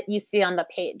 what you see on the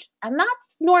page. And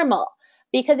that's normal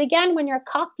because, again, when you're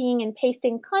copying and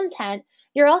pasting content,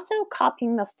 you're also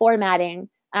copying the formatting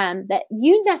that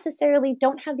you necessarily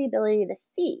don't have the ability to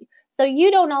see. So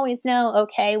you don't always know,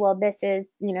 okay, well, this is,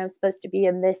 supposed to be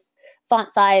in this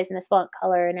font size and this font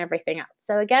color and everything else.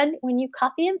 So again, when you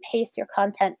copy and paste your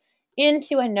content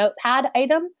into a Notepad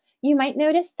item, you might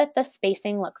notice that the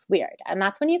spacing looks weird. And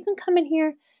that's when you can come in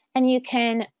here and you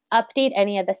can update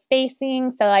any of the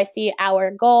spacing. So I see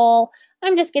our goal.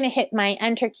 I'm just going to hit my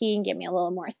Enter key and give me a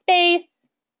little more space.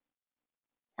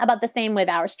 How about the same with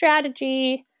our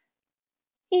strategy?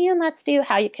 And let's do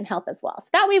how you can help as well. So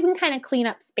that way we can kind of clean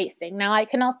up spacing. Now I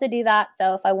can also do that.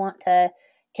 So if I want to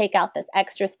take out this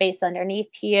extra space underneath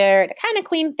here to kind of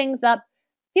clean things up,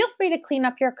 feel free to clean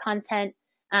up your content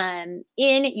in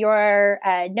your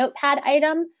Notepad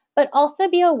item, but also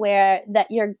be aware that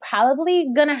you're probably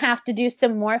going to have to do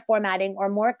some more formatting or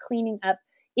more cleaning up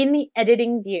in the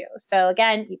editing view. So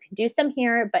again, you can do some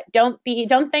here, but don't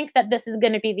think that this is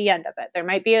going to be the end of it. There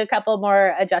might be a couple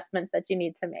more adjustments that you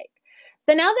need to make.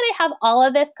 So now that I have all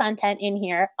of this content in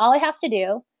here, all I have to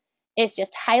do is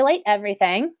just highlight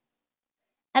everything.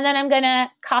 And then I'm going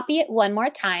to copy it one more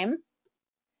time.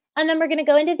 And then we're going to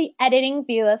go into the editing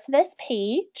view of this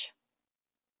page.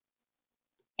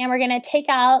 And we're going to take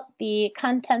out the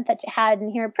content that you had in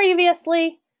here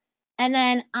previously. And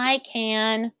then I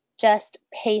can just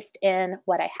paste in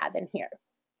what I have in here.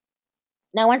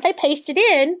 Now, once I paste it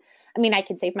in, I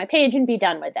can save my page and be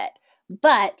done with it.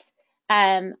 But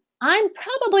I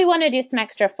probably want to do some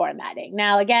extra formatting.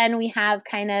 Now, again, we have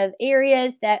kind of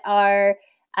areas that are,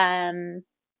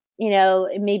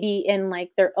 maybe in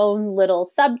like their own little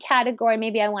subcategory.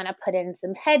 Maybe I want to put in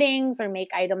some headings or make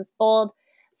items bold.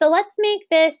 So let's make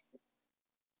this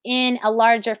in a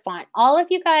larger font. All of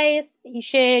you guys, you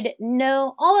should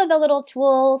know all of the little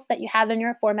tools that you have in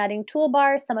your formatting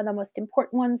toolbar. Some of the most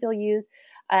important ones you'll use.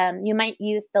 You might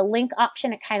use the link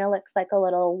option. It kind of looks like a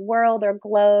little world or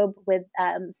globe with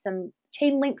some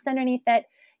chain links underneath it.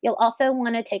 You'll also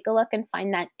want to take a look and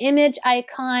find that image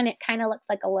icon. It kind of looks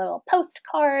like a little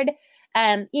postcard.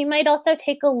 You might also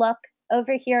take a look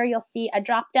over here. You'll see a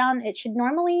drop down. It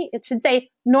should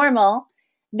say normal.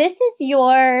 This is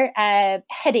your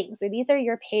headings, or these are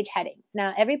your page headings.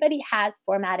 Now, everybody has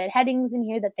formatted headings in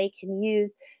here that they can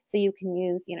use. So you can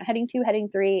use, heading 2, heading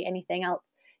 3, anything else.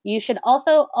 You should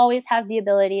also always have the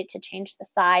ability to change the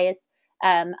size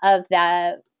of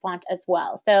the font as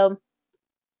well. So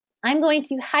I'm going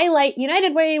to highlight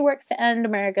United Way works to end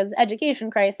America's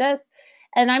education crisis.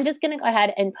 And I'm just going to go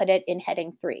ahead and put it in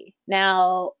heading 3.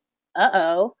 Now,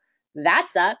 that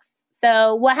sucks.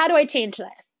 So how do I change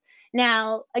this?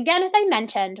 Now, again, as I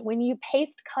mentioned, when you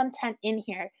paste content in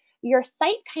here, your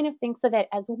site kind of thinks of it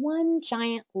as one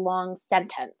giant long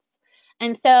sentence.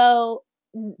 And so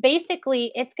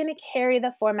basically, it's going to carry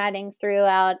the formatting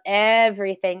throughout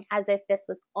everything as if this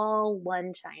was all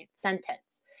one giant sentence.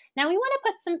 Now, we want to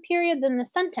put some periods in the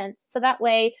sentence so that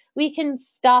way we can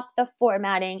stop the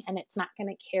formatting and it's not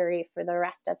going to carry for the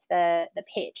rest of the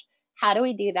page. How do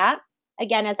we do that?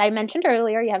 Again, as I mentioned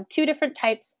earlier, you have two different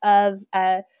types of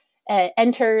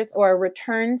enters or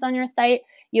returns on your site.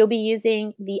 You'll be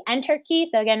using the enter key.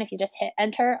 So again, if you just hit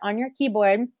enter on your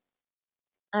keyboard,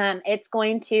 it's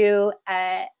going to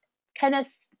kind of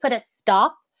put a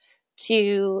stop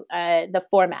to the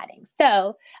formatting.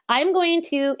 So I'm going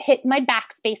to hit my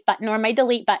backspace button or my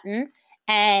delete button,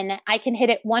 and I can hit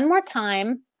it one more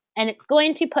time, and it's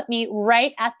going to put me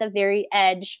right at the very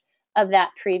edge of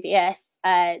that previous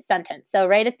sentence. So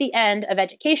right at the end of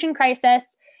education crisis.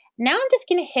 Now I'm just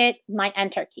going to hit my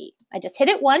enter key. I just hit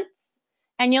it once,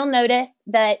 and you'll notice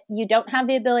that you don't have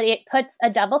the ability. It puts a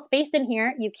double space in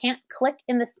here. You can't click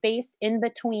in the space in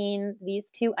between these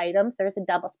two items. There's a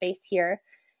double space here.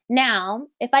 Now,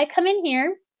 if I come in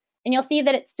here, and you'll see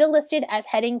that it's still listed as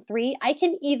heading 3, I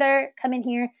can either come in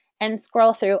here and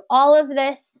scroll through all of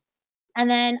this and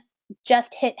then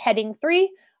just hit heading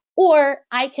 3, or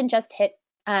I can just hit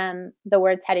the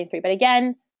words heading 3. But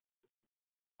again,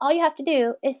 all you have to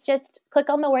do is just click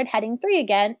on the word heading 3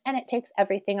 again, and it takes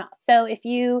everything off. So if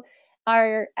you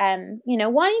are,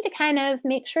 wanting to kind of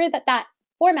make sure that that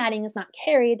formatting is not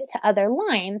carried to other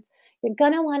lines, you're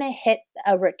going to want to hit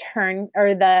a return,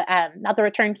 or not the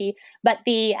return key, but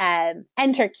the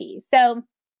enter key. So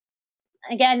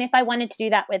again, if I wanted to do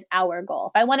that with our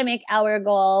goal, if I want to make our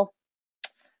goal,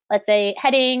 let's say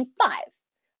heading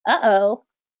 5.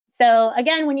 So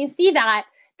again, when you see that,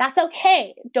 that's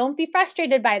okay. Don't be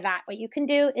frustrated by that. What you can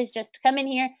do is just come in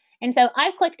here. And so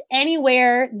I've clicked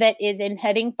anywhere that is in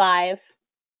heading 5,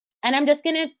 and I'm just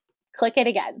going to click it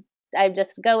again. I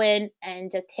just go in and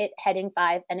just hit heading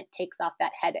 5, and it takes off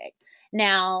that heading.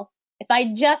 Now, if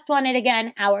I just wanted,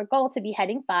 again, our goal to be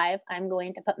heading 5, I'm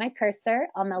going to put my cursor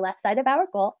on the left side of our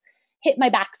goal, hit my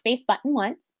backspace button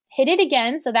once, hit it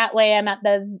again, so that way I'm at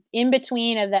the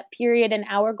in-between of that period and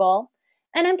our goal,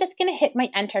 and I'm just going to hit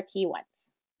my enter key once.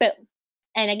 Boom.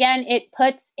 And again, it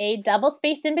puts a double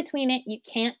space in between it. You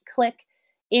can't click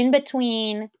in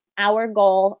between our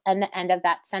goal and the end of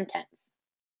that sentence.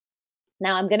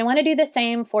 Now I'm going to want to do the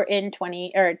same for in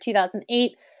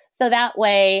 2008. So that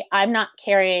way I'm not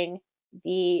carrying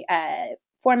the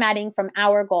formatting from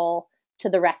our goal to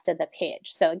the rest of the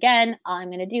page. So again, all I'm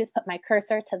going to do is put my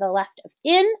cursor to the left of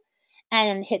in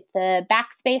and hit the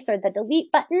backspace or the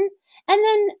delete button. And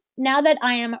then now that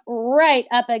I am right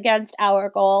up against our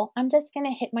goal, I'm just going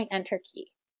to hit my enter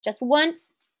key just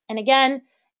once. And again,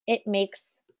 it makes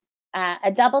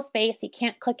a double space. You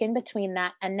can't click in between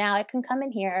that. And now I can come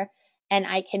in here and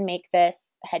I can make this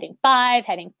heading 5,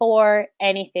 heading 4,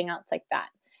 anything else like that.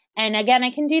 And again,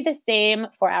 I can do the same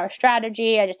for our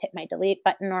strategy. I just hit my delete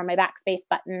button or my backspace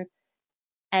button.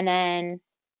 And then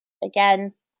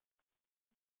again,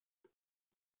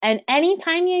 and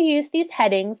anytime you use these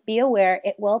headings, be aware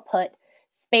it will put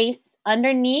space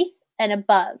underneath and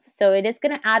above. So it is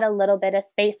going to add a little bit of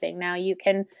spacing. Now you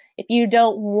can, if you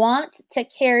don't want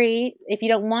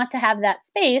to have that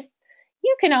space,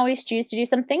 you can always choose to do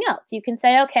something else. You can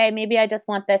say, okay, maybe I just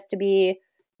want this to be,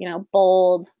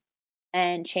 bold,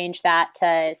 and change that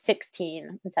to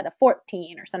 16 instead of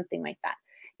 14 or something like that.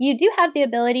 You do have the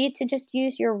ability to just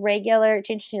use your regular,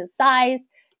 change the size.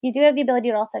 You do have the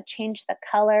ability to also change the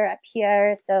color up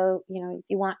here. So, if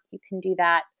you want, you can do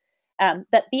that.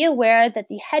 But be aware that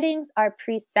the headings are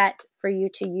preset for you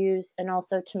to use, and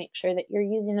also to make sure that you're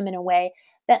using them in a way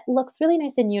that looks really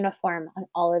nice and uniform on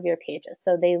all of your pages.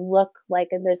 So they look like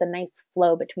there's a nice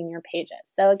flow between your pages.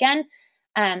 So again,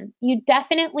 you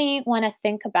definitely want to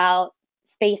think about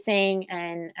spacing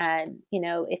and,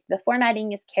 if the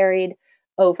formatting is carried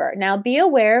over. Now, be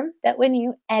aware that when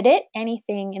you edit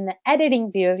anything in the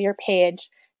editing view of your page,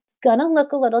 it's going to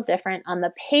look a little different on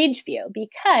the page view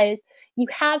because you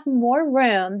have more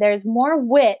room. There's more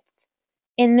width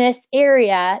in this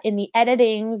area in the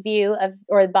editing view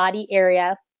or the body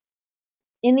area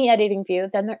in the editing view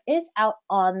than there is out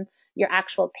on your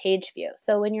actual page view.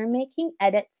 So when you're making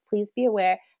edits, please be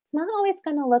aware it's not always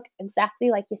going to look exactly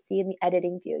like you see in the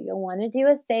editing view. You'll want to do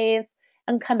a save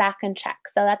and come back and check.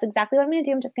 So that's exactly what I'm going to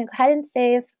do. I'm just going to go ahead and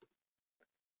save,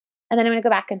 and then I'm going to go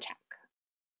back and check.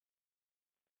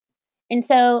 And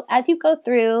so as you go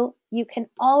through, you can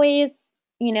always,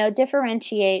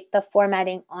 differentiate the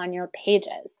formatting on your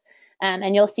pages.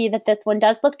 And you'll see that this one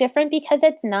does look different because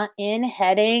it's not in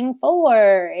heading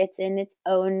 4. It's in its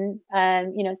own,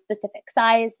 specific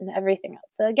size and everything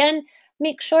else. So again,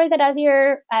 make sure that as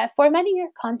you're formatting your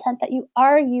content that you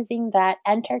are using that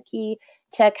enter key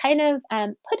to kind of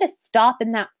put a stop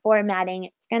in that formatting.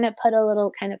 It's going to put a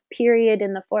little kind of period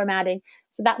in the formatting.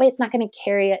 So that way it's not going to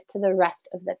carry it to the rest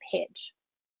of the page.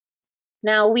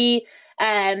 Now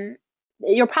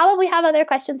you'll probably have other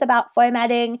questions about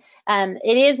formatting.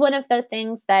 It is one of those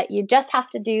things that you just have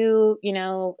to do, you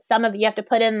have to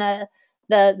put in the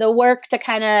work to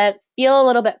kind of feel a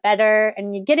little bit better,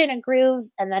 and you get in a groove,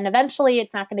 and then eventually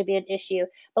it's not going to be an issue.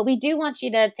 But we do want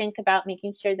you to think about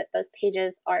making sure that those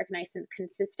pages are nice and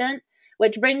consistent,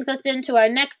 which brings us into our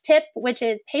next tip, which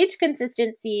is page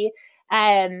consistency.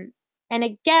 And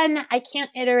again, I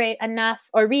can't reiterate enough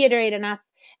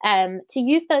to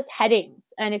use those headings.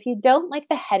 And if you don't like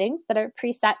the headings that are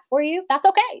preset for you, that's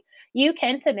okay. You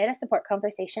can submit a support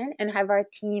conversation and have our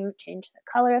team change the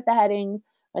color of the headings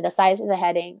or the size of the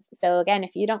headings. So again,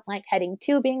 if you don't like heading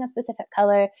 2 being a specific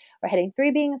color or heading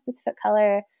 3 being a specific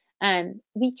color,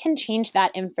 we can change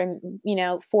that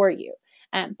for you.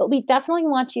 But we definitely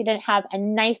want you to have a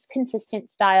nice,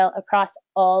 consistent style across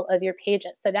all of your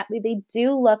pages so that way they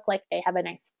do look like they have a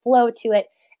nice flow to it,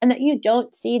 and that you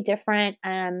don't see different,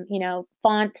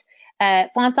 fonts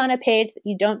on a page, that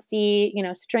you don't see,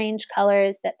 strange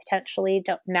colors that potentially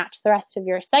don't match the rest of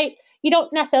your site. You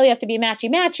don't necessarily have to be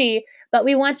matchy-matchy, but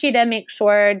we want you to make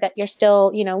sure that you're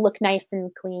still, look nice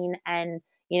and clean and,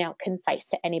 concise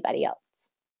to anybody else.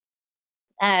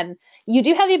 You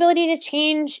do have the ability to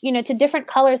change, to different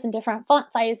colors and different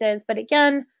font sizes, but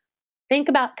again, think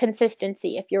about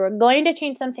consistency. If you're going to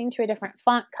change something to a different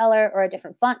font color or a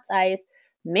different font size,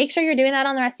 make sure you're doing that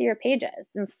on the rest of your pages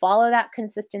and follow that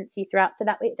consistency throughout, so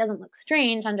that way it doesn't look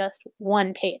strange on just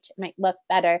one page. It might look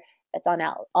better if it's on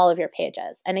all of your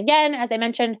pages. And again, as I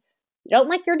mentioned, if you don't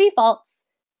like your defaults,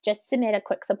 just submit a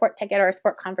quick support ticket or a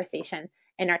support conversation,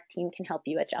 and our team can help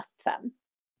you adjust them.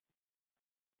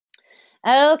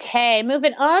 Okay,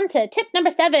 moving on to tip number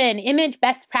 7, image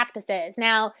best practices.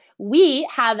 Now, we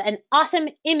have an awesome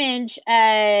image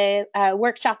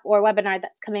workshop or webinar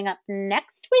that's coming up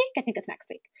next week. I think it's next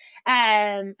week.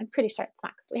 I'm pretty sure it's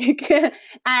next week.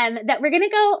 That we're going to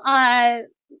go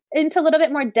into a little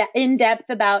bit more in depth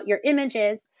about your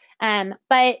images.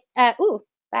 Back.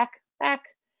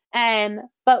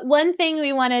 But one thing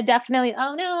we want to definitely,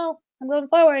 oh no, I'm going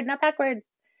forward, not backwards.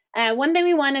 One thing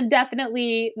we want to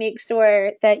definitely make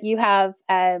sure that you have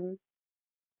the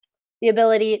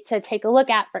ability to take a look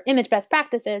at for image best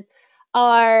practices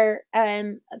are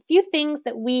a few things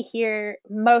that we hear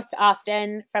most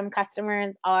often from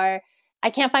customers are, I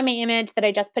can't find my image that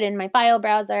I just put in my file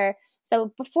browser.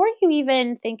 So before you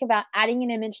even think about adding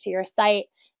an image to your site,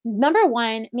 number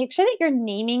one, make sure that you're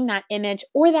naming that image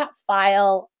or that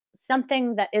file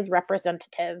something that is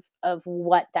representative of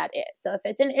what that is. So if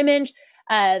it's an image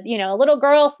of, a little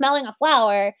girl smelling a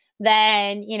flower,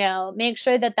 then, make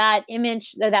sure that that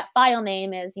image, that file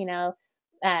name is,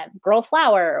 girl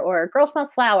flower or girl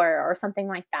smells flower or something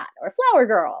like that, or flower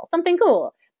girl, something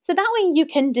cool. So that way you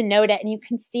can denote it and you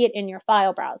can see it in your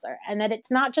file browser, and that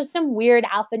it's not just some weird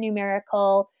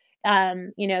alphanumerical,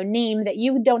 name that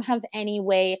you don't have any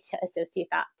way to associate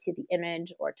that to the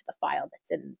image or to the file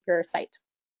that's in your site.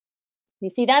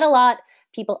 You see that a lot.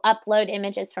 People upload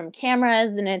images from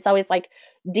cameras and it's always like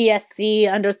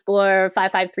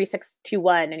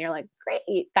DSC_553621. And you're like,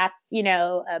 great, that's,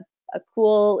 a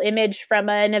cool image from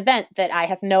an event that I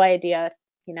have no idea,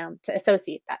 to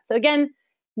associate that. So again,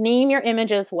 name your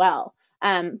images well.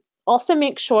 Also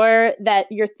make sure that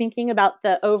you're thinking about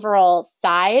the overall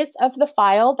size of the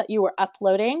file that you were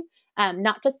uploading,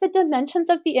 not just the dimensions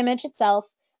of the image itself.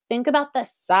 Think about the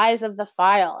size of the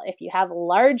file. If you have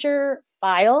larger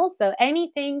files, so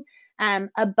anything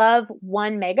above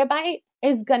 1 megabyte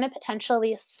is going to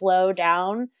potentially slow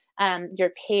down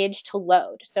your page to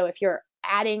load. So if you're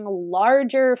adding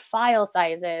larger file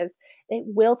sizes, it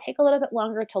will take a little bit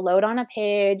longer to load on a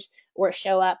page or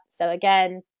show up. So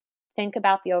again, think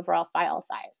about the overall file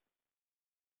size.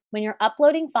 When you're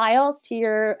uploading files to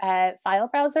your file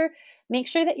browser, make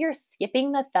sure that you're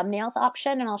skipping the thumbnails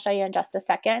option, and I'll show you in just a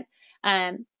second.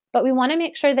 But we want to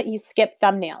make sure that you skip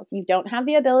thumbnails. You don't have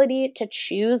the ability to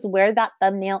choose where that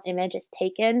thumbnail image is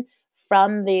taken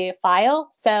from the file.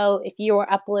 So if you are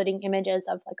uploading images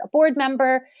of like a board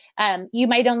member, you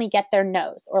might only get their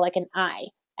nose or like an eye.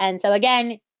 And so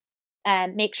again,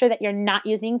 make sure that you're not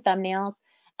using thumbnails.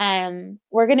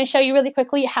 We're going to show you really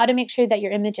quickly how to make sure that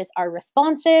your images are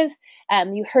responsive.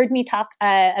 You heard me talk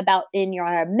about in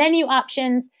your menu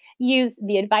options, use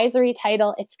the advisory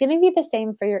title. It's going to be the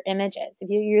same for your images. If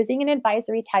you're using an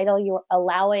advisory title, you're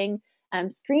allowing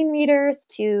screen readers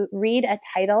to read a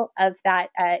title of that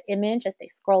image. As they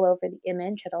scroll over the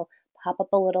image, it'll pop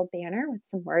up a little banner with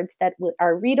some words that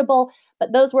are readable,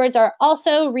 but those words are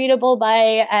also readable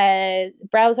by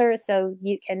browsers, so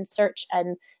you can search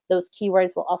and those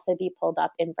keywords will also be pulled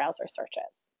up in browser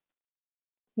searches.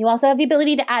 You also have the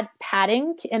ability to add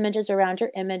padding to images around your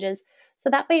images.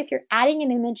 So that way, if you're adding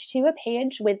an image to a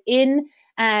page within,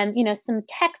 some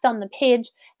text on the page,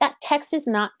 that text is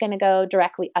not going to go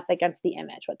directly up against the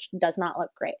image, which does not look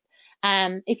great.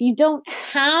 If you don't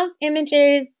have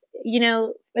images,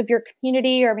 of your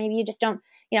community, or maybe you just don't,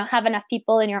 have enough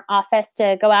people in your office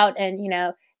to go out and,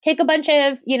 take a bunch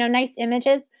of, nice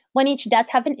images. OneInch does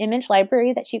have an image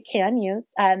library that you can use.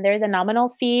 There's a nominal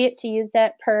fee to use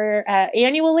it per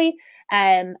annually,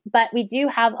 but we do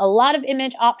have a lot of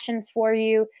image options for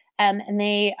you, and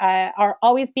they are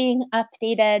always being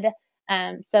updated.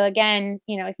 So again,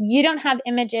 if you don't have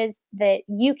images that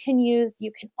you can use,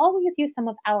 you can always use some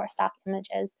of our stock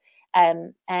images,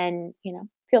 and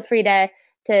feel free to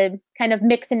kind of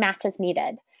mix and match as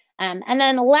needed. And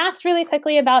then last, really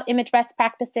quickly about image best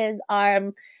practices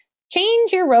are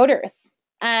change your rotors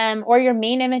or your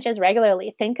main images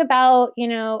regularly. Think about,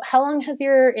 how long has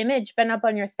your image been up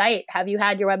on your site? Have you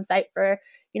had your website for,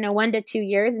 1 to 2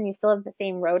 years and you still have the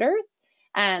same rotors?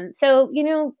 So,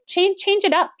 change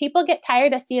it up. People get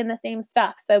tired of seeing the same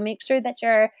stuff. So make sure that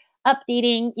you're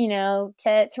updating,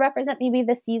 to represent maybe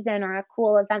the season or a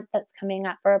cool event that's coming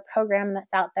up or a program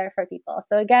that's out there for people.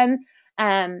 So again,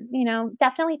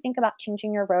 definitely think about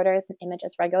changing your rotors and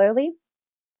images regularly.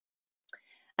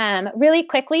 Really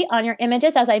quickly on your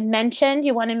images, as I mentioned,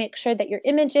 you want to make sure that your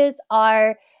images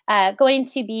are going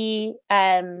to be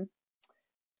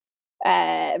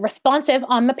responsive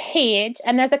on the page.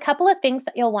 And there's a couple of things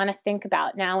that you'll want to think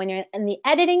about. Now, when you're in the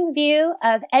editing view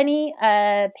of any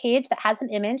page that has an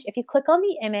image, if you click on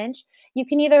the image, you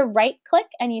can either right click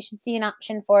and you should see an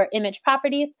option for image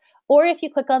properties, or if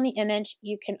you click on the image,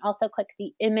 you can also click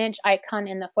the image icon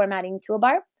in the formatting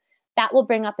toolbar. That will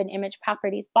bring up an image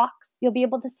properties box. You'll be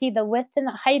able to see the width and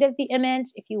the height of the image.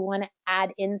 If you want to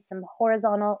add in some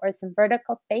horizontal or some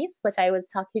vertical space, which I was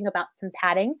talking about some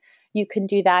padding, you can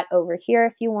do that over here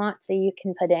if you want. So you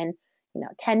can put in,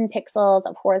 10 pixels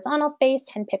of horizontal space,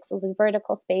 10 pixels of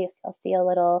vertical space. You'll see a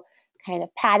little kind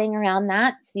of padding around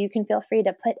that. So you can feel free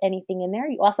to put anything in there.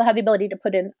 You also have the ability to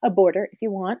put in a border if you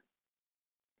want.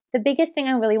 The biggest thing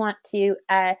I really want to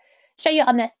show you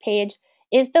on this page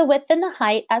is the width and the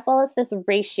height, as well as this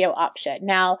ratio option.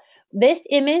 Now, this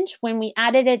image, when we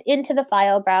added it into the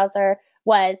file browser,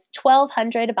 was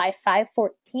 1200 by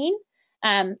 514.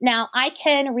 Now, I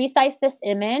can resize this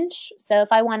image. So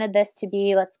if I wanted this to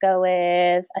be, let's go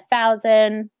with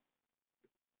 1000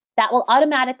 that will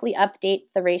automatically update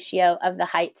the ratio of the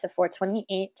height to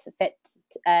 428 to fit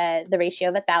the ratio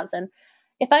of 1,000.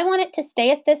 If I want it to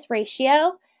stay at this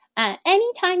ratio,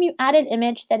 anytime you add an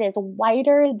image that is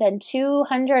wider than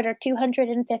 200 or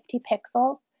 250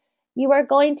 pixels, you are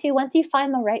going to, once you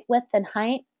find the right width and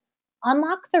height,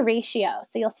 unlock the ratio.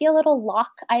 So you'll see a little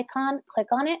lock icon, click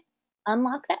on it,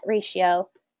 unlock that ratio,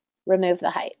 remove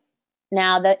the height.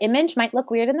 Now the image might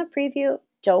look weird in the preview.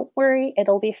 Don't worry,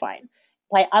 it'll be fine.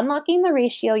 By unlocking the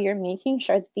ratio, you're making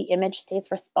sure that the image stays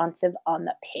responsive on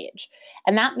the page.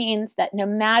 And that means that no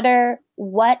matter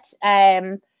what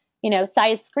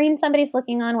size screen somebody's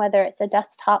looking on, whether it's a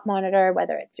desktop monitor,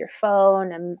 whether it's your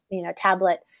phone, and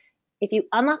tablet, if you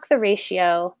unlock the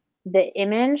ratio, the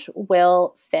image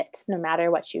will fit no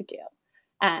matter what you do.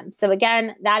 So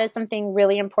again, that is something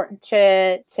really important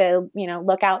to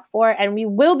look out for. And we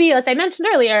will be, as I mentioned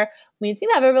earlier, we do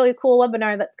have a really cool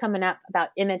webinar that's coming up about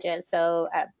images. So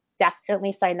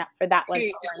definitely sign up for that one.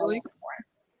 Hey, Emily.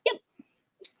 Yep.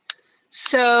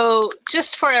 So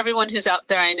just for everyone who's out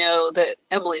there, I know that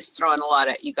Emily's throwing a lot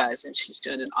at you guys and she's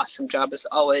doing an awesome job as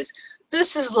always.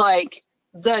 This is like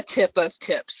the tip of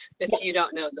tips. If you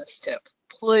don't know this tip,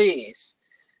 please.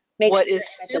 What is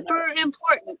super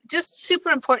important, just super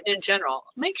important in general,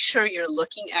 make sure you're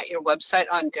looking at your website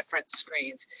on different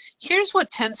screens. Here's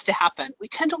what tends to happen. We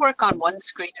tend to work on one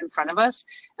screen in front of us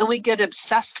and we get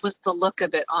obsessed with the look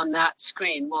of it on that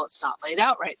screen. Well, it's not laid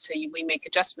out right, so we make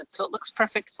adjustments so it looks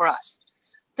perfect for us.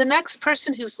 The next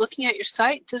person who's looking at your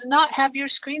site does not have your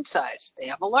screen size. They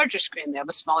have a larger screen, they have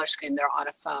a smaller screen, they're on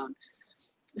a phone.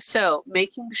 So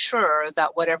making sure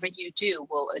that whatever you do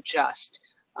will adjust.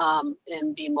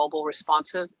 And be mobile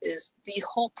responsive is the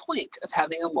whole point of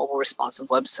having a mobile responsive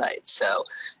website. So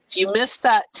if you missed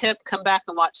that tip, come back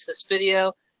and watch this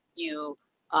video. You,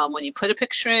 when you put a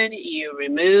picture in, you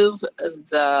remove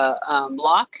the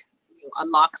lock, you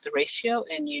unlock the ratio,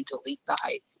 and you delete the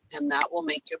height. And that will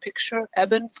make your picture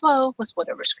ebb and flow with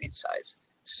whatever screen size.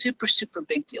 Super, super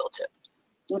big deal tip.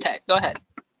 Okay, go ahead.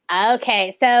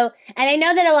 Okay, so, and I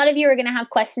know that a lot of you are going to have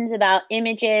questions about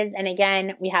images, and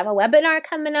again, we have a webinar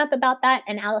coming up about that,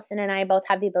 and Allison and I both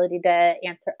have the ability to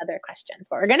answer other questions.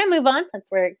 But we're going to move on since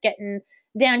we're getting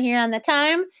down here on the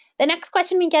time. The next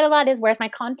question we get a lot is, where's my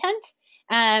content?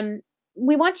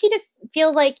 We want you to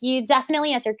feel like you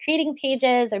definitely, as you're creating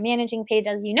pages or managing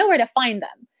pages, you know where to find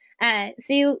them.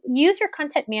 So you use your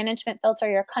content management filter,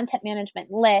 your content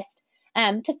management list,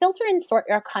 to filter and sort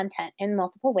your content in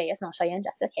multiple ways, and I'll show you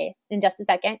in just a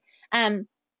second.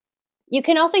 You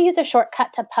can also use a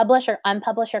shortcut to publish or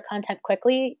unpublish your content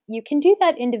quickly. You can do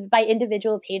that by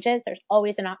individual pages. There's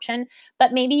always an option,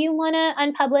 but maybe you want to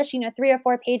unpublish, 3 or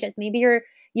 4 pages. Maybe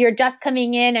you're just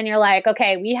coming in and you're like,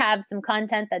 okay, we have some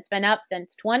content that's been up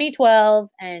since 2012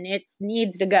 and it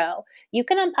needs to go. You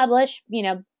can unpublish,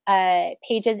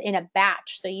 pages in a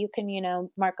batch. So you can,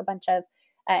 mark a bunch of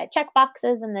check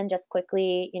boxes and then just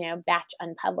quickly, batch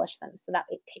unpublish them. So that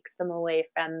it takes them away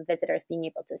from visitors being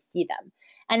able to see them.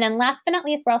 And then last but not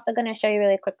least, we're also going to show you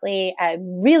really quickly,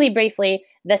 really briefly,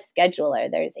 the scheduler.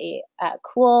 There's a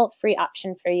cool free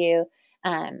option for you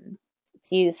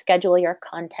to schedule your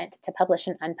content to publish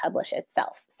and unpublish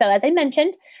itself. So as I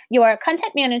mentioned, your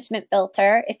content management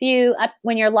filter,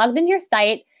 when you're logged into your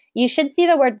site, you should see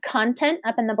the word content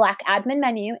up in the black admin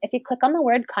menu. If you click on the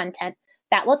word content,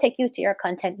 that will take you to your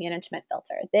content management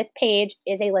filter. This page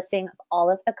is a listing of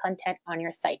all of the content on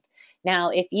your site. Now,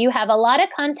 if you have a lot of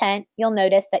content, you'll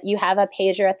notice that you have a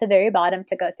pager at the very bottom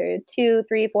to go through 2,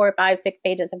 3, 4, 5, 6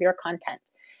 pages of your content.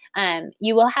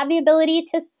 You will have the ability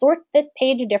to sort this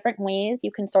page different ways.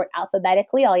 You can sort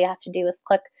alphabetically. All you have to do is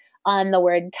click on the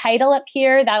word title up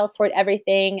here. That'll sort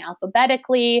everything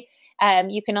alphabetically.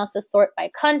 You can also sort by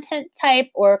content type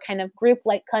or kind of group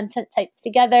like content types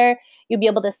together. You'll be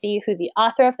able to see who the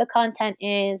author of the content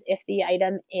is. If the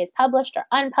item is published or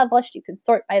unpublished, you can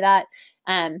sort by that.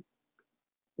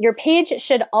 Your page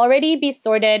should already be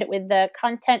sorted with the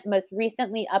content most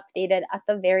recently updated at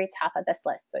the very top of this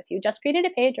list. So if you just created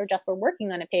a page or just were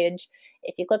working on a page,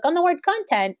 if you click on the word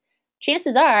content,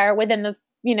 chances are within the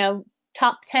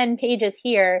top 10 pages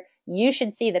here, you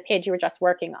should see the page you were just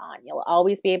working on. You'll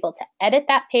always be able to edit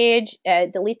that page,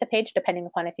 delete the page depending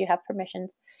upon if you have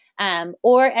permissions.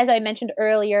 Or as I mentioned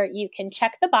earlier, you can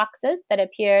check the boxes that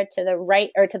appear to the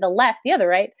right or to the left, the other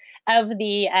right, of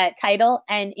the title.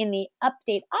 And in the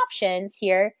update options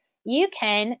here, you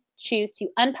can choose to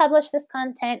unpublish this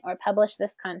content or publish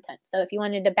this content. So if you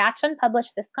wanted to batch unpublish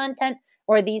this content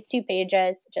or these 2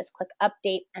 pages, just click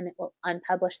update and it will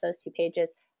unpublish those 2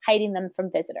 pages hiding them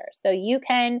from visitors. So you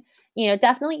can,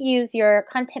 definitely use your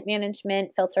content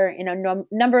management filter in a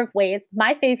number of ways.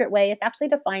 My favorite way is actually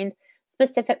to find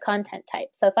specific content type.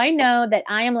 So if I know that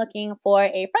I am looking for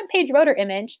a front page rotor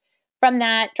image, from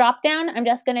that drop down, I'm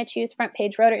just going to choose front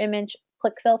page rotor image,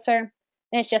 click filter,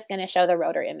 and it's just going to show the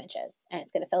rotor images, and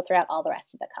it's going to filter out all the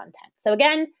rest of the content. So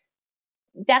again,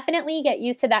 definitely get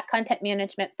used to that content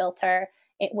management filter.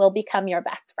 It will become your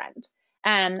best friend.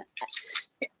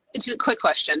 Just a quick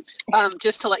question,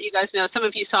 just to let you guys know, some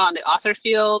of you saw in the author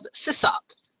field, SysOp,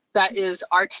 that is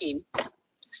our team.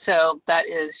 So that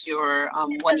is your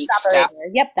one each staff.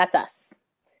 Yep, that's us.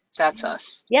 That's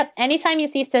us. Yep, anytime you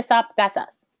see SysOp, that's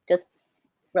us, just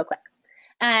real quick.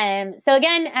 So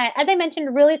again, as I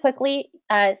mentioned really quickly,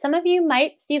 some of you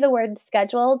might see the word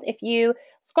scheduled. If you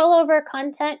scroll over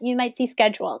content, you might see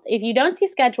scheduled. If you don't see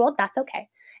scheduled, that's okay.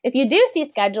 If you do see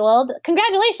scheduled,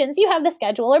 congratulations, you have the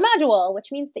scheduler module,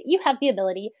 which means that you have the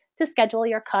ability to schedule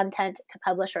your content to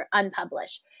publish or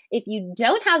unpublish. If you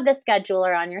don't have the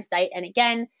scheduler on your site, and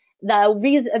again,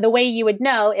 the way you would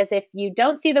know is if you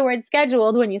don't see the word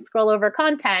scheduled when you scroll over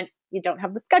content, you don't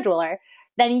have the scheduler,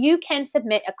 then you can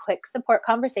submit a quick support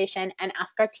conversation and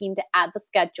ask our team to add the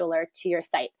scheduler to your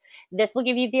site. This will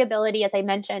give you the ability, as I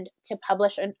mentioned, to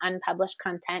publish and unpublish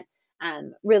content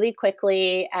really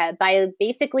quickly by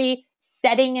basically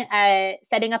setting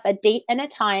up a date and a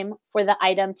time for the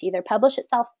item to either publish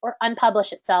itself or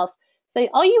unpublish itself. So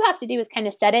all you have to do is kind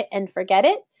of set it and forget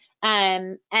it.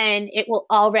 And it will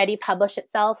already publish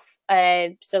itself.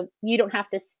 So you don't have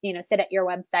to, sit at your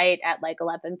website at like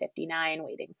 11:59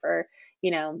 waiting for,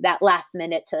 that last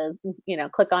minute to,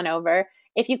 click on over.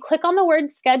 If you click on the word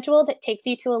scheduled, it takes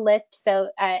you to a list. So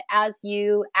as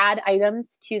you add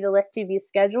items to the list to be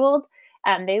scheduled,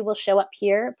 they will show up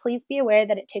here. Please be aware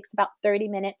that it takes about 30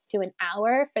 minutes to an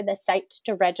hour for the site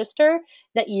to register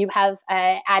that you have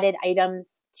added items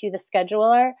to the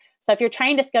scheduler. So if you're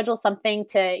trying to schedule something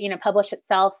to, publish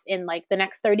itself in like the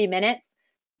next 30 minutes,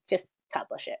 just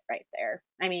publish it right there.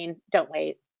 I mean, don't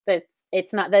wait. The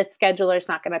scheduler's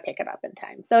not going to pick it up in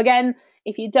time. So again,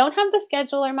 if you don't have the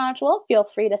scheduler module, feel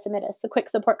free to submit us a quick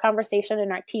support conversation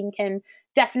and our team can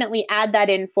definitely add that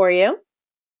in for you.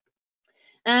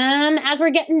 As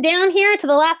we're getting down here to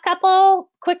the last couple,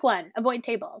 quick one, avoid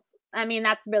tables. I mean,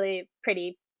 that's really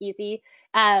pretty easy.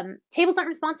 Tables aren't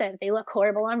responsive. They look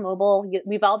horrible on mobile.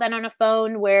 We've all been on a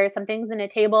phone where something's in a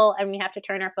table and we have to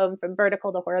turn our phone from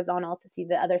vertical to horizontal to see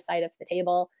the other side of the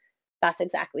table. That's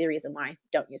exactly the reason why.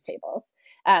 Don't use tables.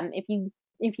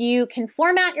 If you can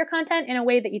format your content in a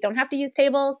way that you don't have to use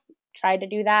tables, try to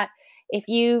do that. If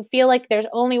you feel like there's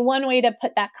only one way to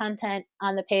put that content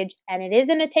on the page and it is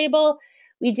in a table,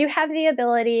 we do have the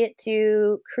ability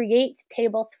to create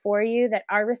tables for you that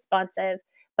are responsive,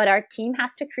 but our team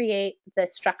has to create the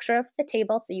structure of the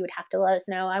table. So you would have to let us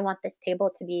know, I want this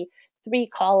table to be 3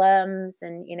 columns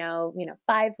and,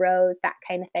 5 rows, that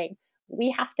kind of thing. We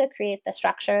have to create the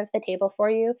structure of the table for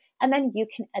you, and then you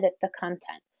can edit the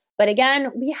content. But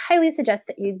again, we highly suggest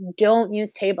that you don't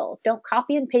use tables. Don't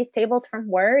copy and paste tables from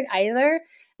Word either.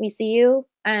 We see you.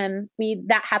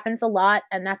 That happens a lot,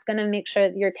 and that's going to make sure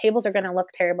that your tables are going to look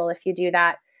terrible if you do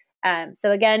that.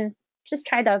 So again, just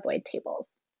try to avoid tables.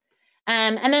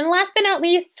 And then last but not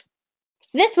least,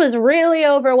 this was really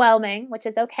overwhelming, which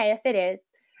is okay if it is.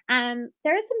 There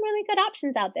are some really good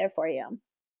options out there for you.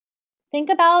 Think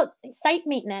about site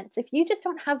maintenance. If you just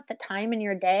don't have the time in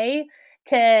your day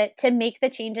to make the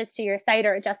changes to your site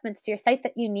or adjustments to your site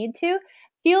that you need to,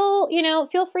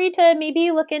 feel free to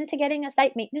maybe look into getting a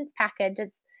site maintenance package.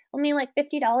 It's only like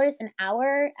 $50 an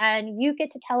hour, and you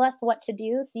get to tell us what to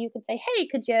do. So you could say, hey,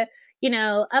 could you,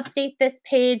 update this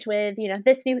page with,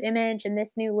 this new image and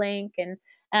this new link, and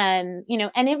and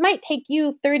it might take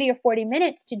you 30 or 40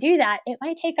 minutes to do that. It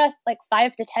might take us like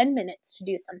 5 to 10 minutes to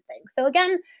do something. So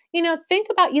again, think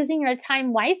about using your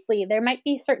time wisely. There might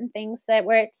be certain things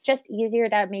where it's just easier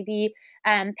to maybe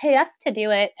pay us to do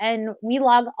it. And we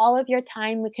log all of your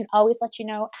time. We can always let you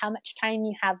know how much time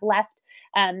you have left.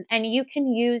 And you can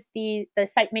use the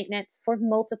site maintenance for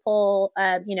multiple,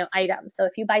 items. So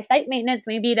if you buy site maintenance,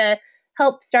 maybe to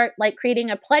help start like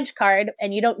creating a pledge card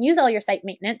and you don't use all your site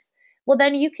maintenance, well,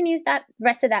 then you can use that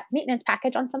rest of that maintenance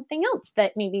package on something else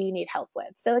that maybe you need help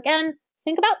with. So again,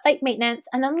 think about site maintenance.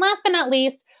 And then last but not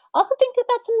least, also think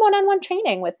about some one-on-one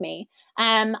training with me.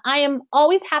 I am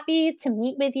always happy to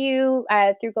meet with you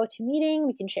through GoToMeeting.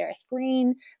 We can share a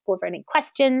screen, go over any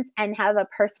questions, and have a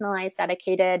personalized,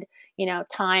 dedicated,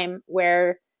 time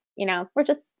where, we're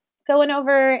just going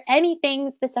over anything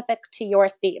specific to your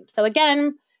theme. So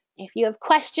again, if you have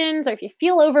questions or if you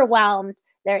feel overwhelmed,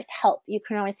 there's help. You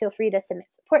can always feel free to submit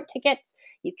support tickets.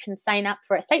 You can sign up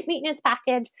for a site maintenance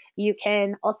package. You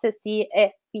can also see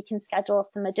if we can schedule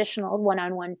some additional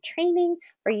one-on-one training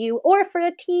for you or for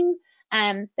a team.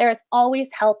 There is always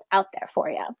help out there for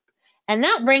you. And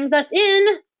that brings us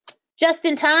in just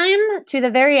in time to the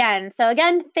very end. So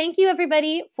again, thank you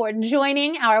everybody for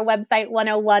joining our Website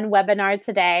 101 webinar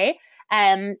today.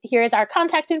 Here is our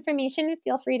contact information.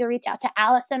 Feel free to reach out to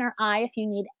Allison or I if you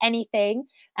need anything.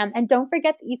 And don't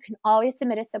forget that you can always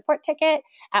submit a support ticket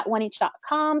at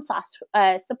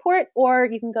oneh.com/support, or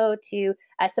you can go to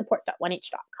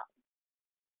support.oneh.com.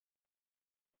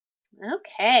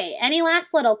 Okay, any last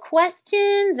little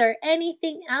questions or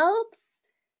anything else?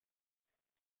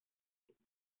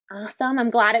 Awesome. I'm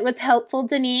glad it was helpful,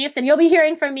 Denise. And you'll be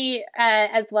hearing from me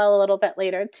as well a little bit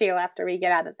later, too, after we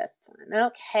get out of this one.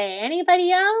 Okay.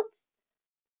 Anybody else?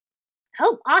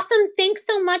 Oh, awesome. Thanks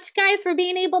so much, guys, for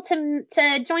being able to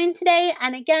join today.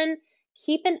 And again,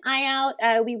 keep an eye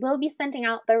out. We will be sending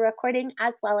out the recording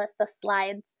as well as the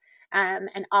slides.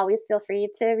 And always feel free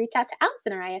to reach out to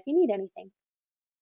Allison or I if you need anything.